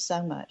 Thank you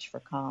so much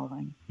for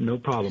calling. No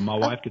problem. My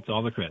wife gets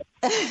all the credit.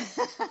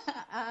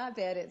 I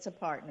bet it's a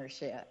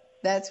partnership.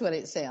 That's what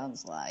it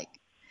sounds like.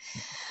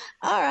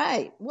 All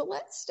right. Well,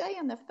 let's stay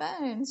on the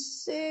phone.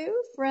 Sue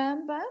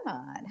from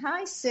Beaumont.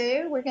 Hi,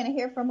 Sue. We're going to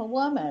hear from a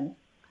woman.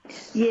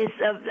 Yes,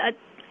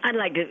 I'd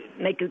like to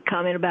make a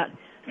comment about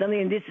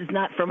something, and this is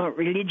not from a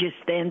religious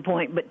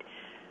standpoint, but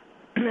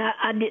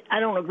I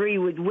don't agree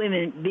with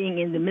women being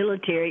in the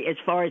military as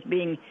far as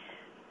being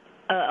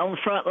on the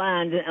front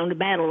lines, on the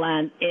battle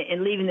line,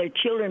 and leaving their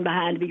children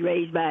behind to be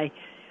raised by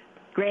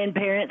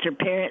grandparents or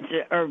parents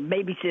or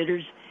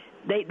babysitters.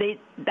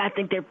 I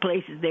think their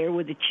place is there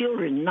with the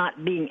children,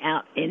 not being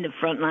out in the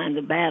front lines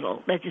of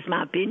battle. That's just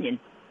my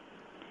opinion.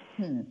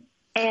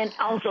 And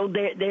also,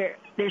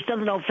 there's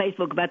something on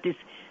Facebook about this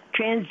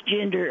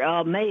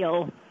transgender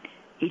male.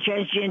 He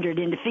transgendered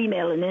into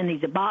female, and then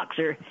he's a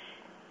boxer.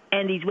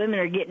 And these women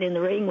are getting in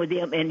the ring with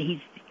him, and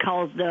he's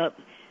caused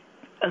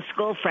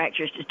skull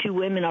fractures to 2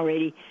 women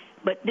already.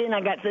 But then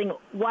I got thinking,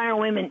 why are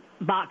women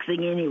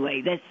boxing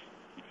anyway? That's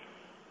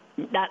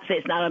not to say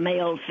it's not a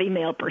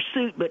male-female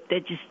pursuit, but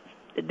that just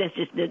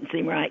doesn't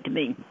seem right to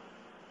me.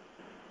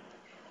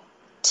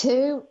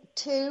 Two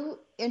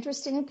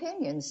interesting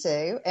opinions,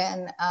 Sue.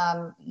 And,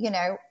 I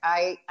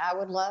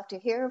would love to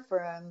hear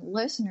from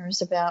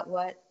listeners about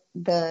what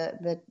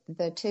the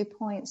 2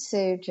 points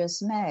Sue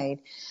just made.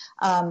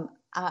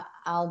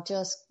 I'll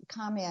just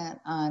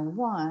comment on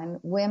one: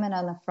 women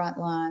on the front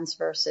lines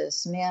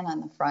versus men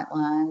on the front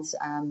lines.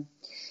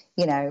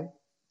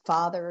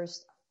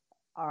 Fathers,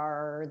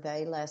 are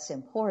they less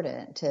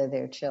important to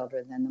their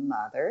children than the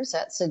mothers?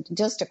 That's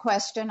just a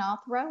question I'll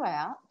throw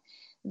out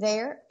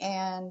there.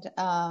 And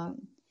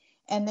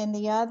then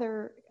the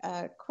other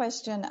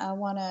question I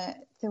want to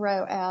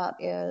throw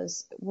out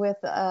is with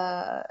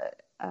a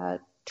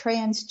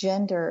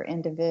transgender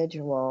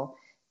individual.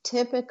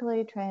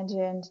 Typically,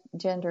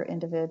 transgender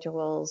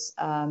individuals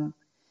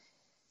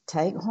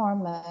take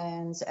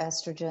hormones,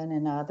 estrogen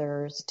and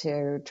others,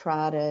 to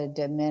try to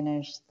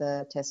diminish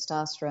the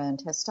testosterone.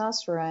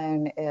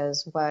 Testosterone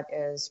is what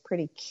is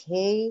pretty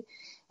key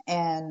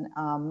in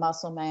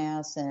muscle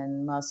mass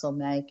and muscle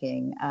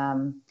making.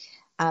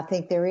 I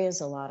think there is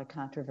a lot of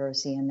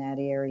controversy in that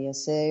area,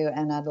 Sue,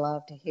 and I'd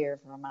love to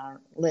hear from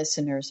our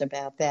listeners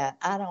about that.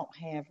 I don't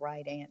have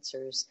right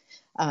answers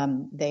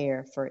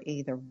there for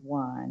either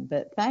one,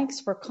 but thanks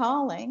for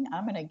calling.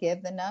 I'm going to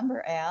give the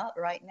number out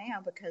right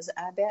now because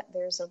I bet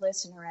there's a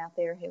listener out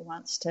there who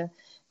wants to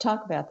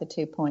talk about the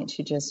 2 points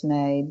you just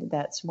made.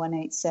 That's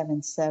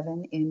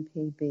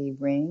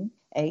 1-877-MPB-RING,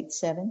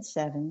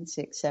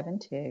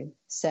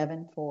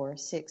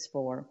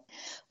 877-672-7464.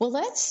 Well,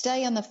 let's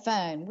stay on the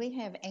phone. We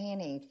have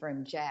Annie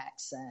from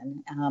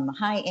Jackson.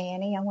 Hi,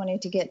 Annie. I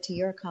wanted to get to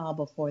your call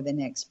before the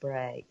next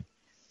break.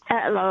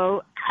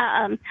 Hello.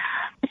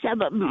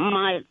 Some of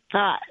my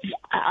thoughts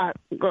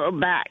go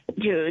back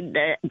to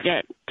the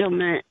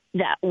gentleman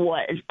that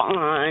was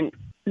on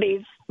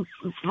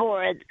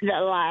before the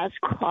last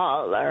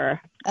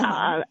caller.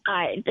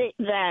 I think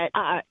that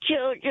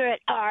children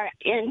are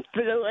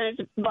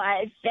influenced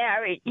by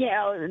fairy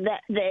tales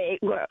that they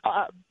grew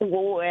up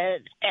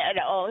with, and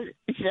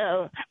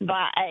also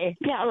by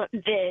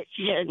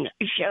television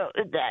shows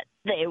that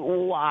they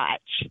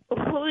watch.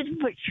 Who's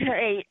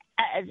portrayed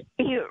as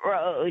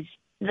heroes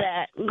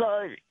that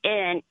goes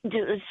in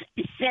to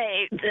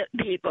save the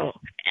people?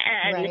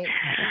 And right.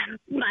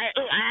 My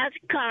last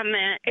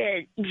comment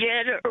is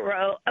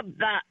general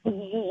about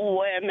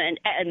women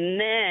and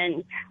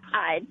men.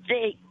 I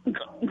think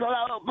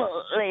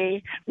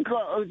globally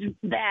goes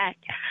back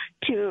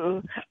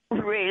to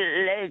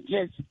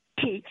religious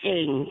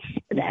teachings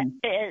that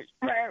is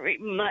very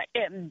much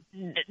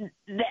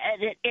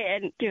embedded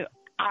into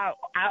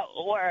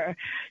our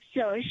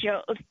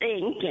social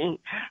thinking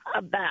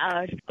about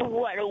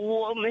what a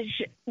woman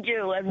should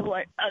do and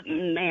what a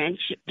man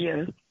should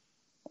do.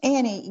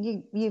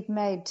 Annie, you've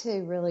made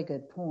two really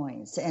good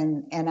points,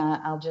 and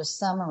I'll just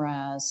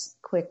summarize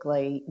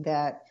quickly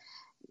that,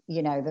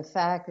 the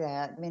fact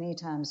that many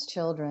times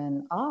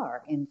children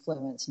are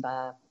influenced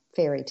by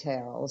fairy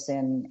tales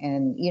and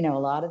a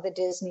lot of the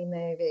Disney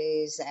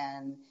movies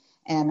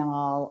and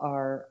all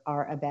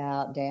are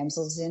about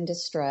damsels in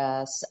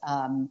distress,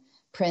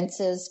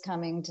 princes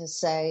coming to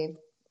save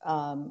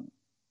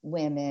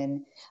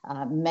women,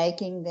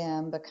 making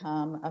them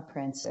become a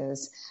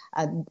princess.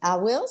 I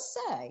will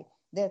say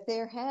that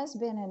there has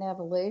been an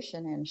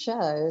evolution in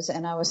shows,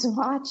 and I was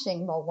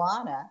watching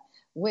Moana,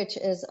 which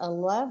is a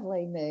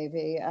lovely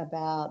movie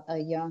about a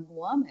young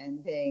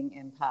woman being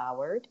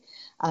empowered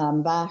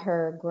by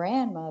her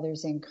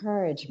grandmother's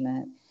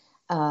encouragement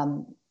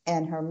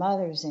and her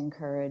mother's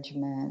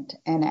encouragement,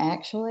 and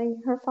actually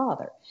her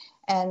father.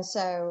 And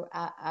so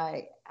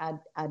I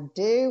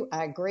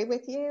agree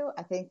with you.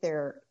 I think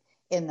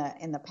in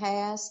the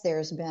past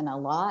there's been a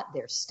lot.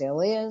 There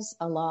still is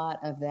a lot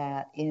of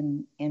that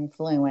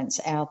influence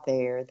out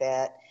there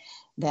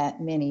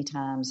that many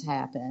times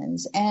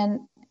happens. And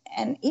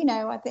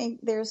I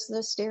think there's the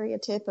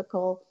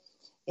stereotypical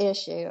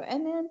issue.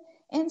 And then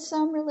in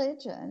some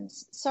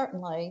religions,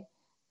 certainly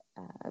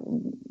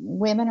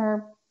women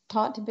are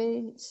taught to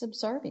be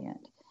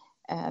subservient.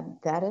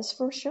 That is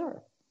for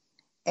sure.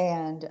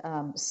 And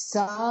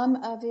some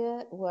of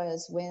it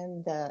was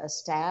when the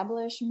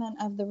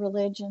establishment of the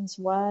religions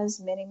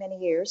was many, many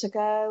years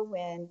ago,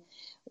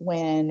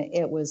 when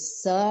it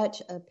was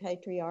such a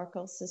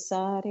patriarchal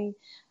society,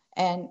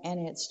 and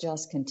it's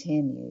just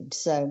continued.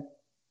 So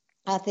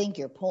I think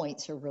your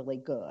points are really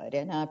good,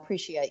 and I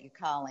appreciate you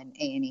calling,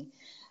 Annie.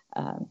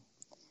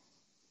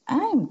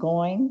 I'm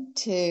going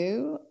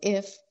to,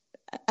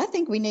 I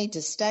think we need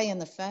to stay on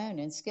the phone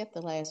and skip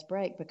the last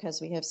break because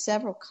we have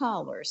several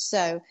callers.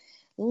 So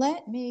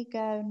let me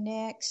go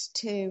next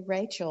to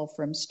Rachel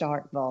from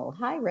Starkville.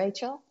 Hi,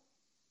 Rachel.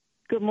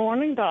 Good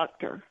morning,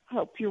 Doctor.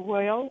 Hope you're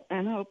well,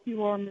 and hope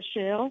you are,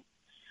 Michelle.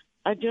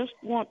 I just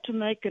want to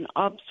make an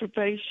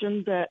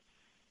observation that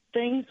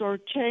things are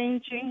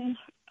changing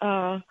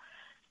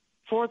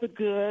for the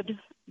good,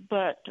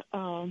 but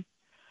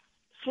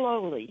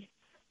slowly.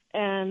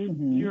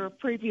 And your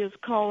previous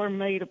caller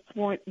made a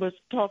point, was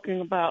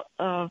talking about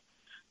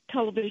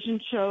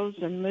television shows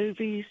and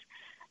movies,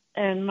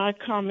 and my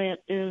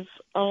comment is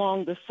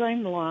along the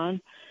same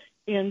line,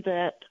 in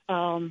that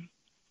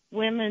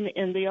women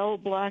in the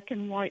old black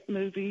and white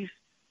movies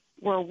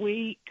were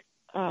weak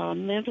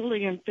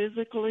mentally and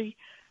physically.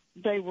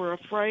 They were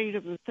afraid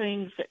of the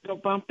things that go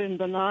bump in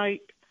the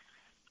night.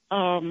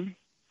 And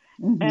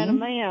a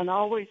man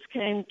always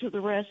came to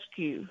the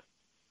rescue.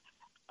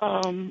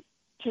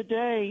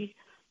 Today,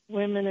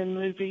 women in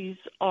movies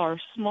are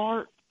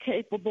smart,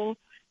 capable,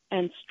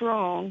 and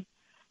strong,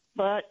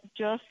 but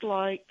just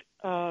like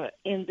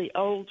in the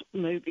old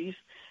movies,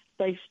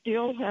 they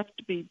still have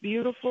to be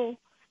beautiful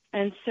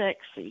and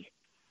sexy.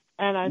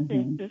 And I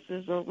think this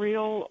is a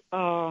real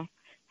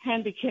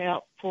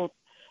handicap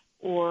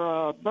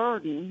or a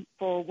burden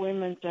for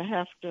women to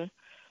have to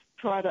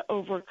try to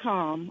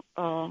overcome,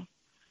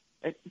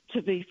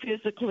 to be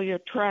physically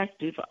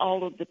attractive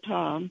all of the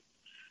time.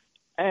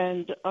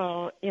 And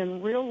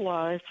in real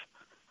life,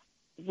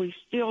 we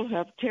still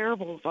have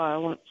terrible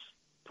violence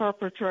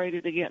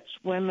perpetrated against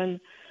women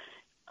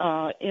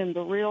in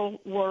the real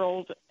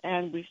world,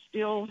 and we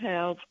still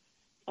have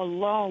a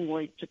long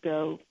way to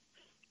go.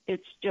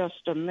 It's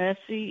just a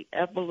messy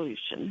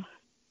evolution.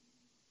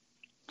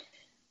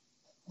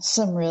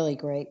 Some really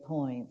great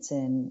points,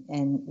 and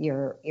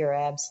you're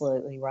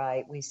absolutely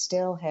right. We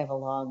still have a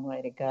long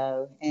way to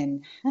go,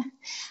 and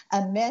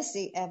a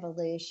messy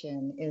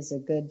evolution is a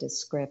good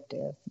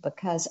descriptive,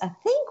 because I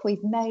think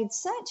we've made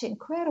such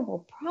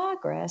incredible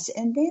progress,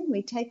 and then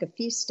we take a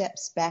few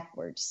steps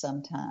backwards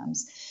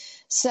sometimes.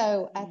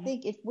 So I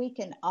think if we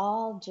can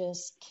all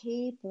just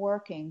keep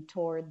working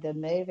toward the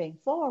moving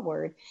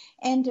forward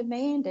and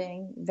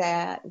demanding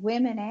that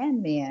women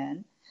and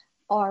men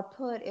are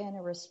put in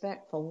a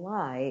respectful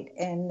light,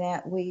 and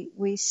that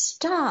we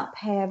stop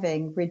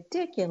having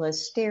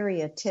ridiculous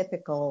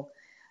stereotypical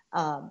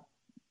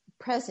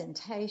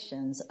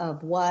presentations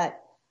of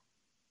what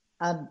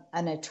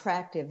an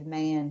attractive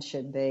man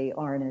should be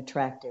or an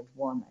attractive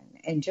woman,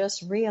 and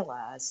just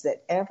realize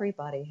that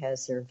everybody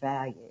has their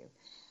value.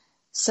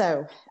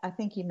 So I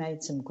think you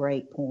made some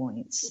great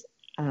points,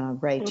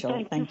 Rachel.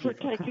 Well, thank you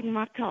for taking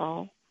my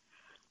call.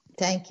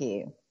 Thank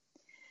you.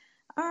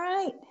 All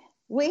right.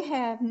 We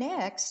have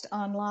next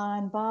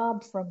online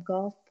Bob from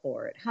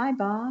Gulfport. Hi,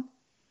 Bob.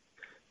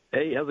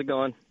 Hey, how's it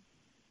going?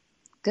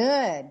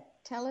 Good.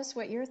 Tell us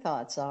what your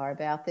thoughts are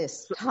about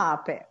this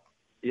topic.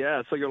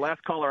 Yeah, so your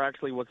last caller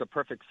actually was a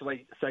perfect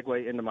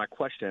segue into my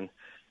question,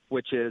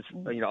 which is,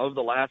 over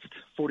the last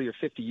 40 or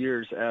 50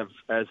 years,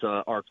 as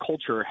our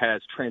culture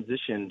has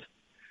transitioned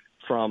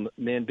from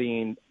men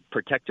being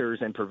protectors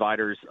and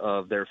providers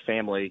of their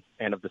family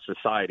and of the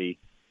society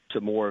to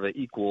more of an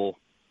equal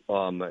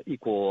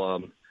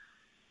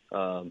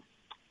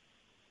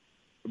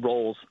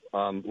roles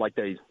like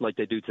they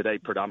do today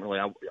predominantly.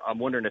 I'm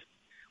wondering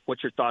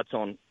what's your thoughts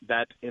on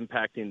that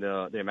impacting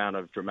the amount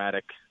of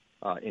dramatic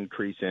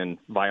increase in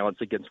violence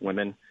against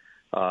women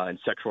and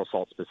sexual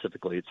assault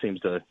specifically. It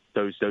seems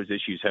those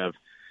issues have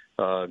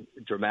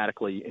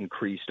dramatically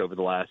increased over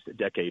the last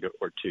decade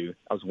or two.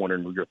 I was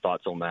wondering your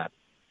thoughts on that.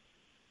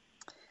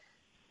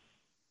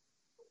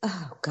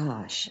 Oh,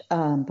 gosh.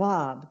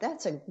 Bob,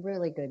 that's a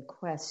really good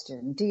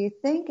question. Do you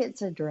think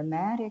it's a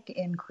dramatic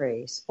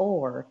increase,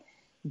 or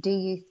do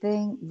you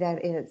think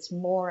that it's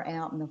more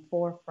out in the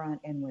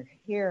forefront and we're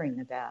hearing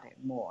about it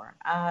more?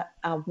 I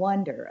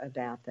wonder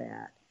about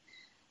that.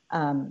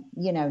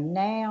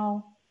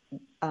 Now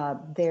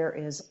there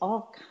is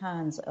all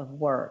kinds of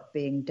work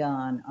being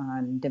done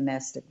on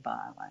domestic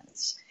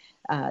violence.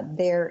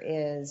 There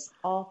is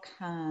all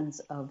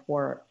kinds of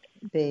work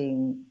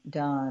being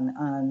done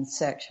on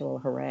sexual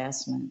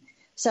harassment.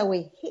 So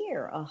we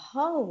hear a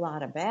whole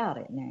lot about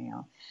it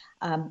now.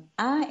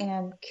 I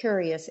am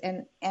curious,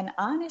 and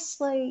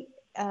honestly,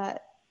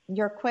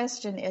 your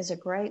question is a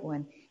great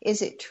one.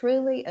 Is it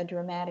truly a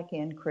dramatic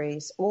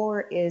increase,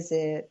 or is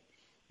it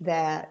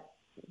that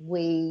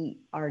we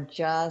are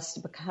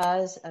just,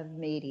 because of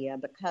media,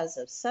 because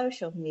of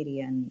social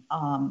media and,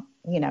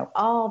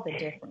 all the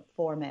different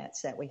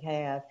formats that we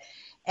have,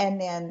 and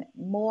then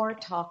more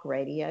talk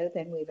radio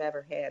than we've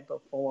ever had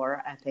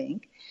before, I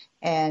think,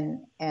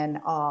 and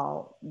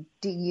all.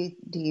 Do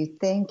you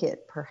think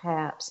it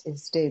perhaps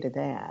is due to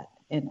that?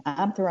 And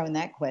I'm throwing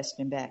that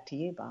question back to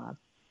you, Bob.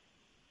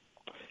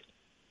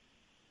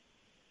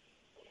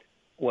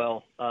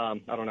 Well, I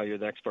don't know. You're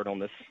the expert on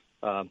this.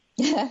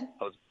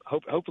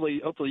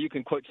 Hopefully you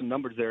can quote some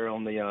numbers there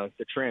on the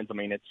trends. I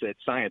mean, it's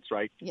science,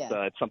 right?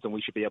 Yeah. It's something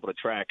we should be able to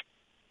track.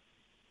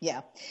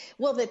 Yeah.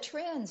 Well, the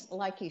trends,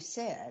 like you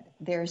said,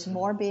 there's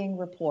more being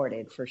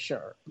reported for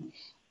sure.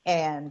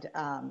 And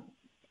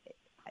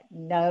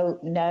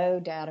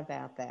no doubt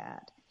about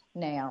that.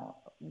 Now,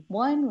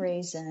 one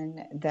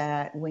reason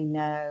that we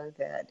know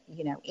that,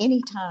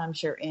 any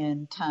times you're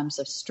in times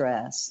of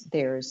stress,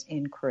 there's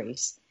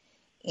increase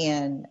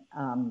in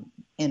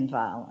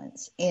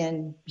violence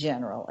in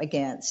general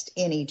against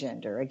any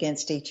gender,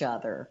 against each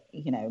other,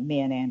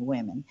 men and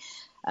women.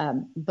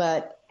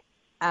 But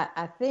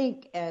I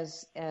think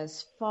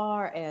as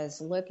far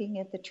as looking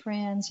at the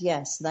trends,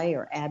 yes, they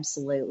are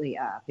absolutely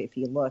up if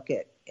you look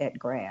at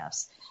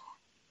graphs.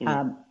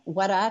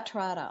 What I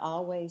try to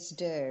always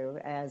do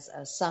as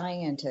a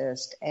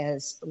scientist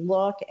is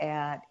look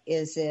at,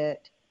 is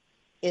it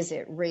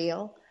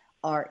real,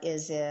 or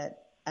is it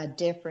a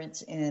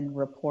difference in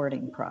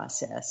reporting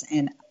process?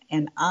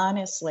 And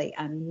honestly,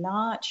 I'm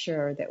not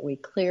sure that we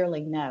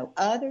clearly know,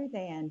 other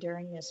than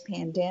during this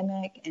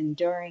pandemic and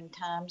during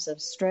times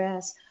of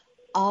stress,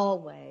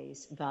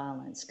 always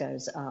violence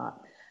goes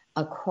up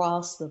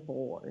across the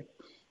board.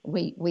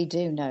 We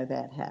do know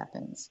that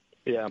happens.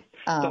 Yeah.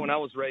 So when I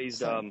was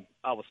raised, I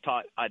was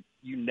taught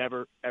you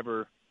never,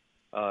 ever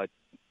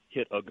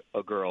hit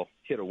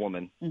a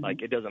woman. Mm-hmm.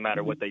 Like, it doesn't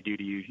matter what they do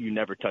to you. You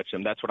never touch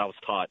them. That's what I was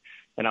taught.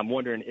 And I'm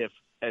wondering if,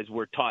 as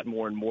we're taught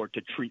more and more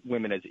to treat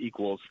women as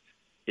equals,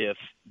 if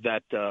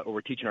that, or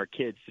we're teaching our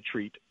kids to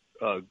treat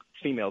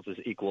females as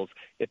equals,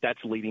 if that's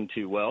leading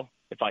to, well,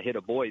 if I hit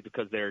a boy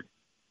because they're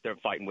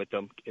fighting with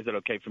them, is it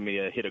okay for me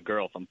to hit a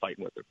girl if I'm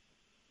fighting with her?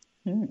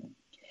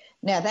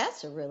 Now,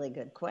 that's a really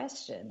good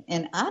question,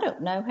 and I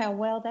don't know how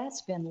well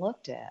that's been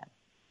looked at.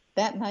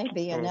 That may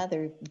be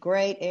another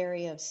great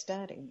area of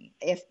study.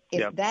 If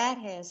that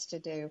has to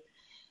do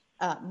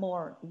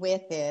more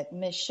with it,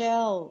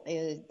 Michelle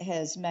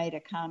has made a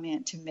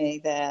comment to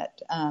me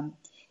that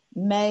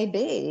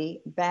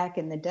maybe back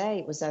in the day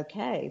it was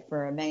okay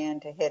for a man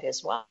to hit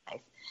his wife.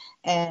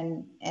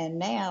 And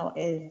now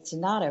it's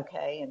not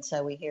okay, and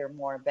so we hear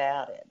more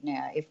about it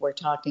now if we're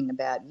talking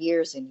about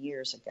years and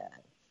years ago.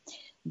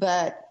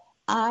 But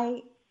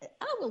I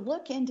will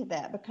look into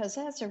that, because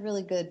that's a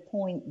really good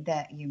point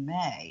that you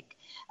make.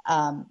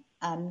 I'm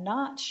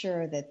not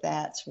sure that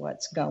that's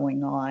what's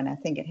going on. I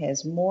think it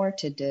has more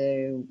to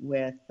do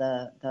with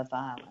the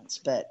violence,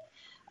 but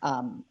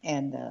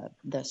and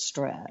the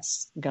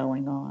stress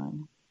going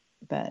on.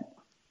 But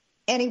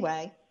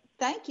anyway,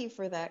 thank you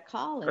for that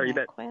call and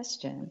that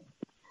question.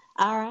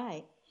 All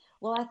right.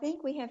 Well, I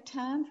think we have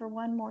time for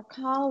one more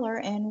caller,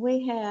 and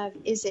we have,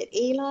 is it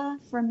Ela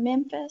from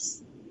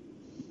Memphis?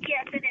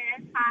 Yes, it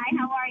is. Hi,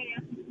 how are you?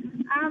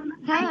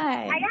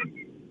 Hi.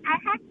 I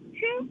have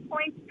 2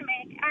 points to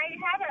make.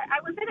 I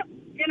was at a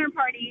dinner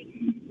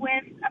party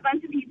with a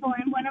bunch of people,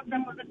 and one of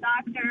them was a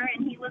doctor,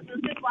 and he was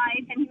with his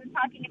wife, and he was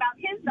talking about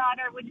his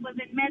daughter, which was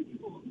in med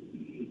school.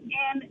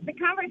 And the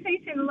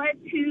conversation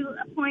led to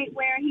a point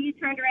where he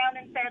turned around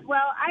and said,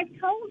 well, I've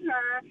told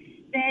her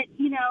that,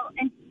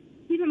 and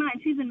keep in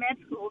mind, she's in med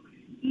school,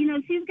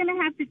 she's going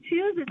to have to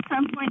choose at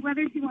some point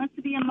whether she wants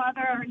to be a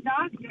mother or a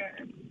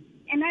doctor.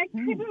 And I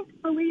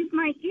couldn't believe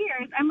my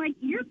ears. I'm like,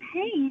 you're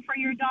paying for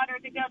your daughter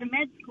to go to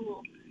med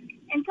school.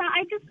 And so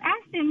I just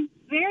asked him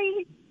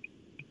very,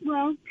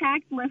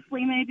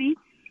 tactlessly maybe,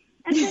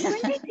 I said,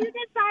 when did you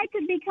decide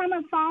to become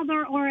a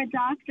father or a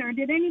doctor?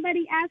 Did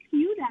anybody ask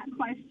you that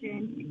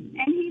question?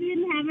 And he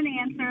didn't have an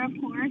answer, of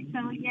course,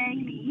 so yay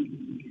me.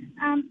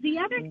 The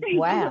other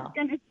thing I was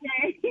going to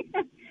say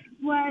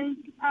was,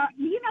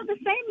 the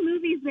same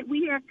movies that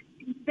we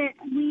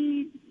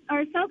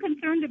are so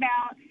concerned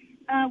about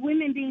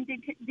women being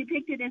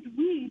depicted as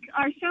weak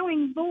are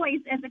showing boys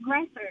as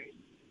aggressors,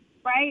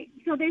 right?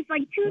 So there's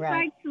like two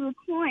sides to a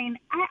coin.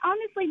 I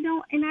honestly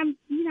don't, and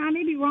I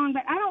may be wrong,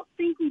 but I don't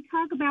think we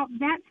talk about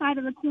that side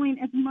of the coin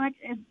as much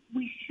as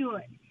we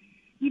should,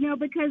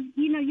 because,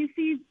 you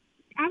see,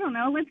 I don't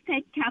know, let's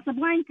take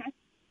Casablanca,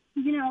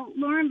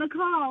 Lauren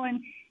Bacall,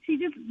 and she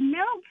just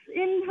melts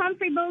in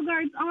Humphrey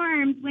Bogart's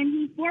arms when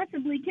he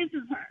forcibly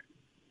kisses her.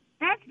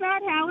 That's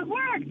not how it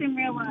works in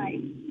real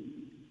life.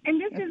 And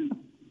this is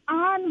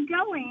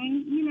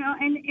ongoing,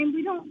 and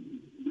we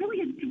don't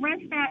really address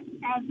that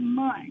as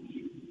much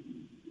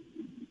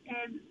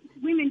as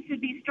women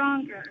should be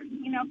stronger,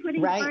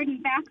 putting the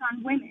burden back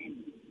on women.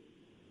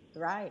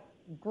 Right.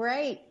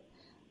 Great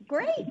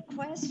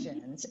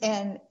questions.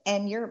 And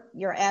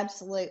you're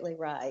absolutely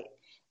right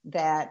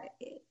that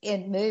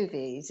in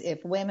movies,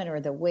 if women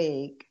are the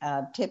weak,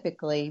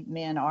 typically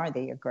men are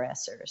the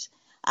aggressors.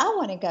 I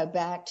want to go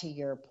back to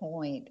your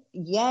point.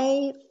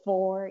 Yay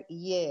for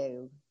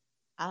you.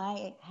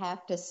 I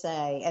have to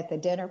say, at the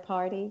dinner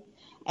party,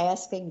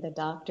 asking the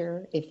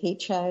doctor if he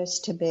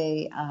chose to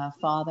be a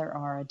father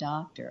or a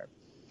doctor,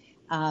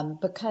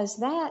 because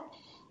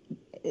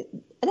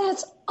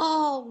that's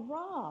all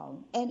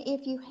wrong. And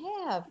if you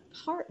have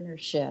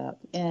partnership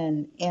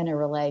in a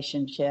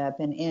relationship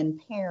and in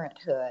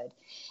parenthood,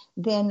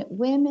 then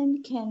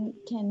women can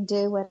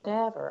do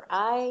whatever.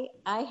 I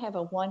have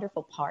a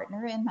wonderful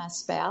partner in my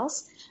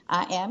spouse.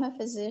 I am a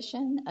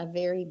physician, a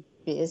very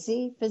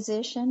busy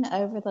physician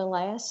over the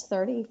last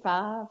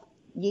 35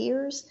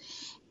 years.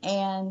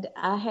 And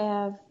I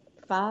have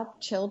 5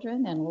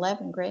 children and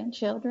 11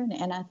 grandchildren,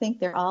 and I think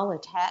they're all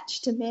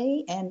attached to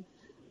me. And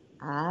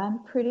I'm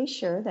pretty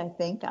sure they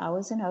think I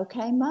was an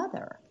okay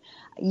mother.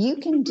 You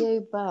can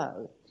do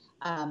both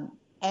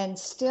and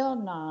still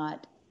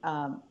not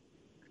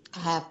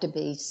have to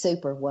be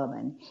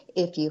Superwoman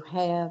if you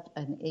have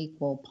an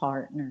equal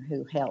partner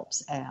who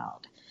helps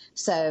out.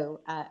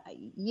 So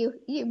you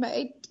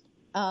made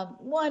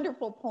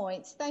wonderful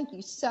points. Thank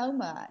you so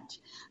much.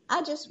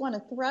 I just want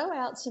to throw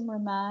out some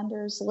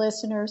reminders,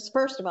 listeners.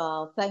 First of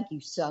all, thank you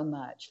so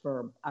much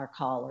for our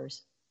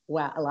callers.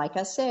 Well, like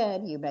I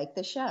said, you make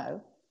the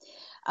show.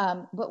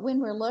 But when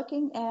we're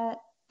looking at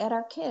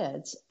our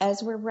kids,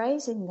 as we're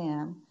raising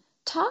them,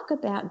 talk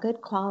about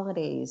good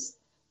qualities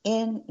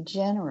in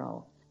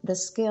general, the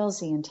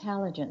skills, the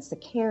intelligence, the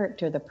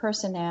character, the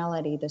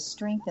personality, the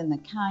strength and the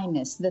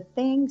kindness, the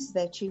things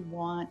that you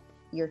want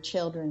your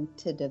children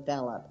to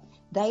develop.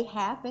 They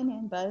happen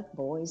in both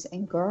boys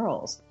and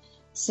girls.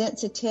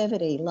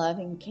 Sensitivity,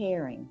 loving,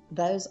 caring,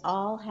 those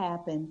all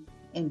happen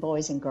in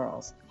boys and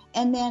girls.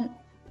 And then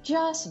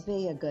just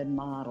be a good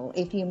model.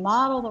 If you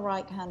model the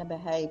right kind of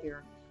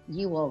behavior,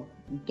 you will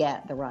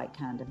get the right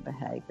kind of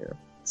behavior.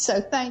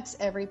 So thanks,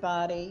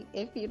 everybody.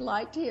 If you'd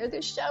like to hear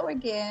this show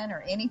again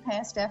or any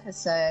past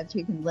episodes,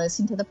 you can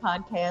listen to the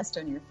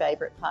podcast on your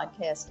favorite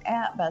podcast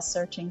app by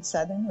searching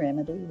Southern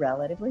Remedy,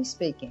 Relatively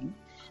Speaking.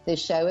 This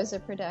show is a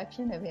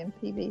production of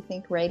MPB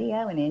Think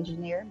Radio and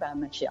engineered by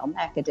Michelle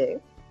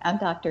McAdoo. I'm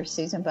Dr.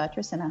 Susan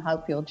Buttress, and I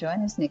hope you'll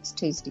join us next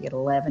Tuesday at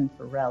 11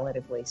 for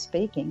Relatively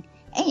Speaking,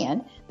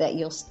 and that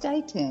you'll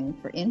stay tuned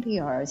for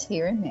NPR's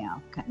Here and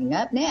Now, coming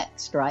up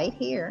next right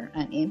here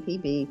on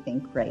MPB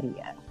Think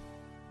Radio.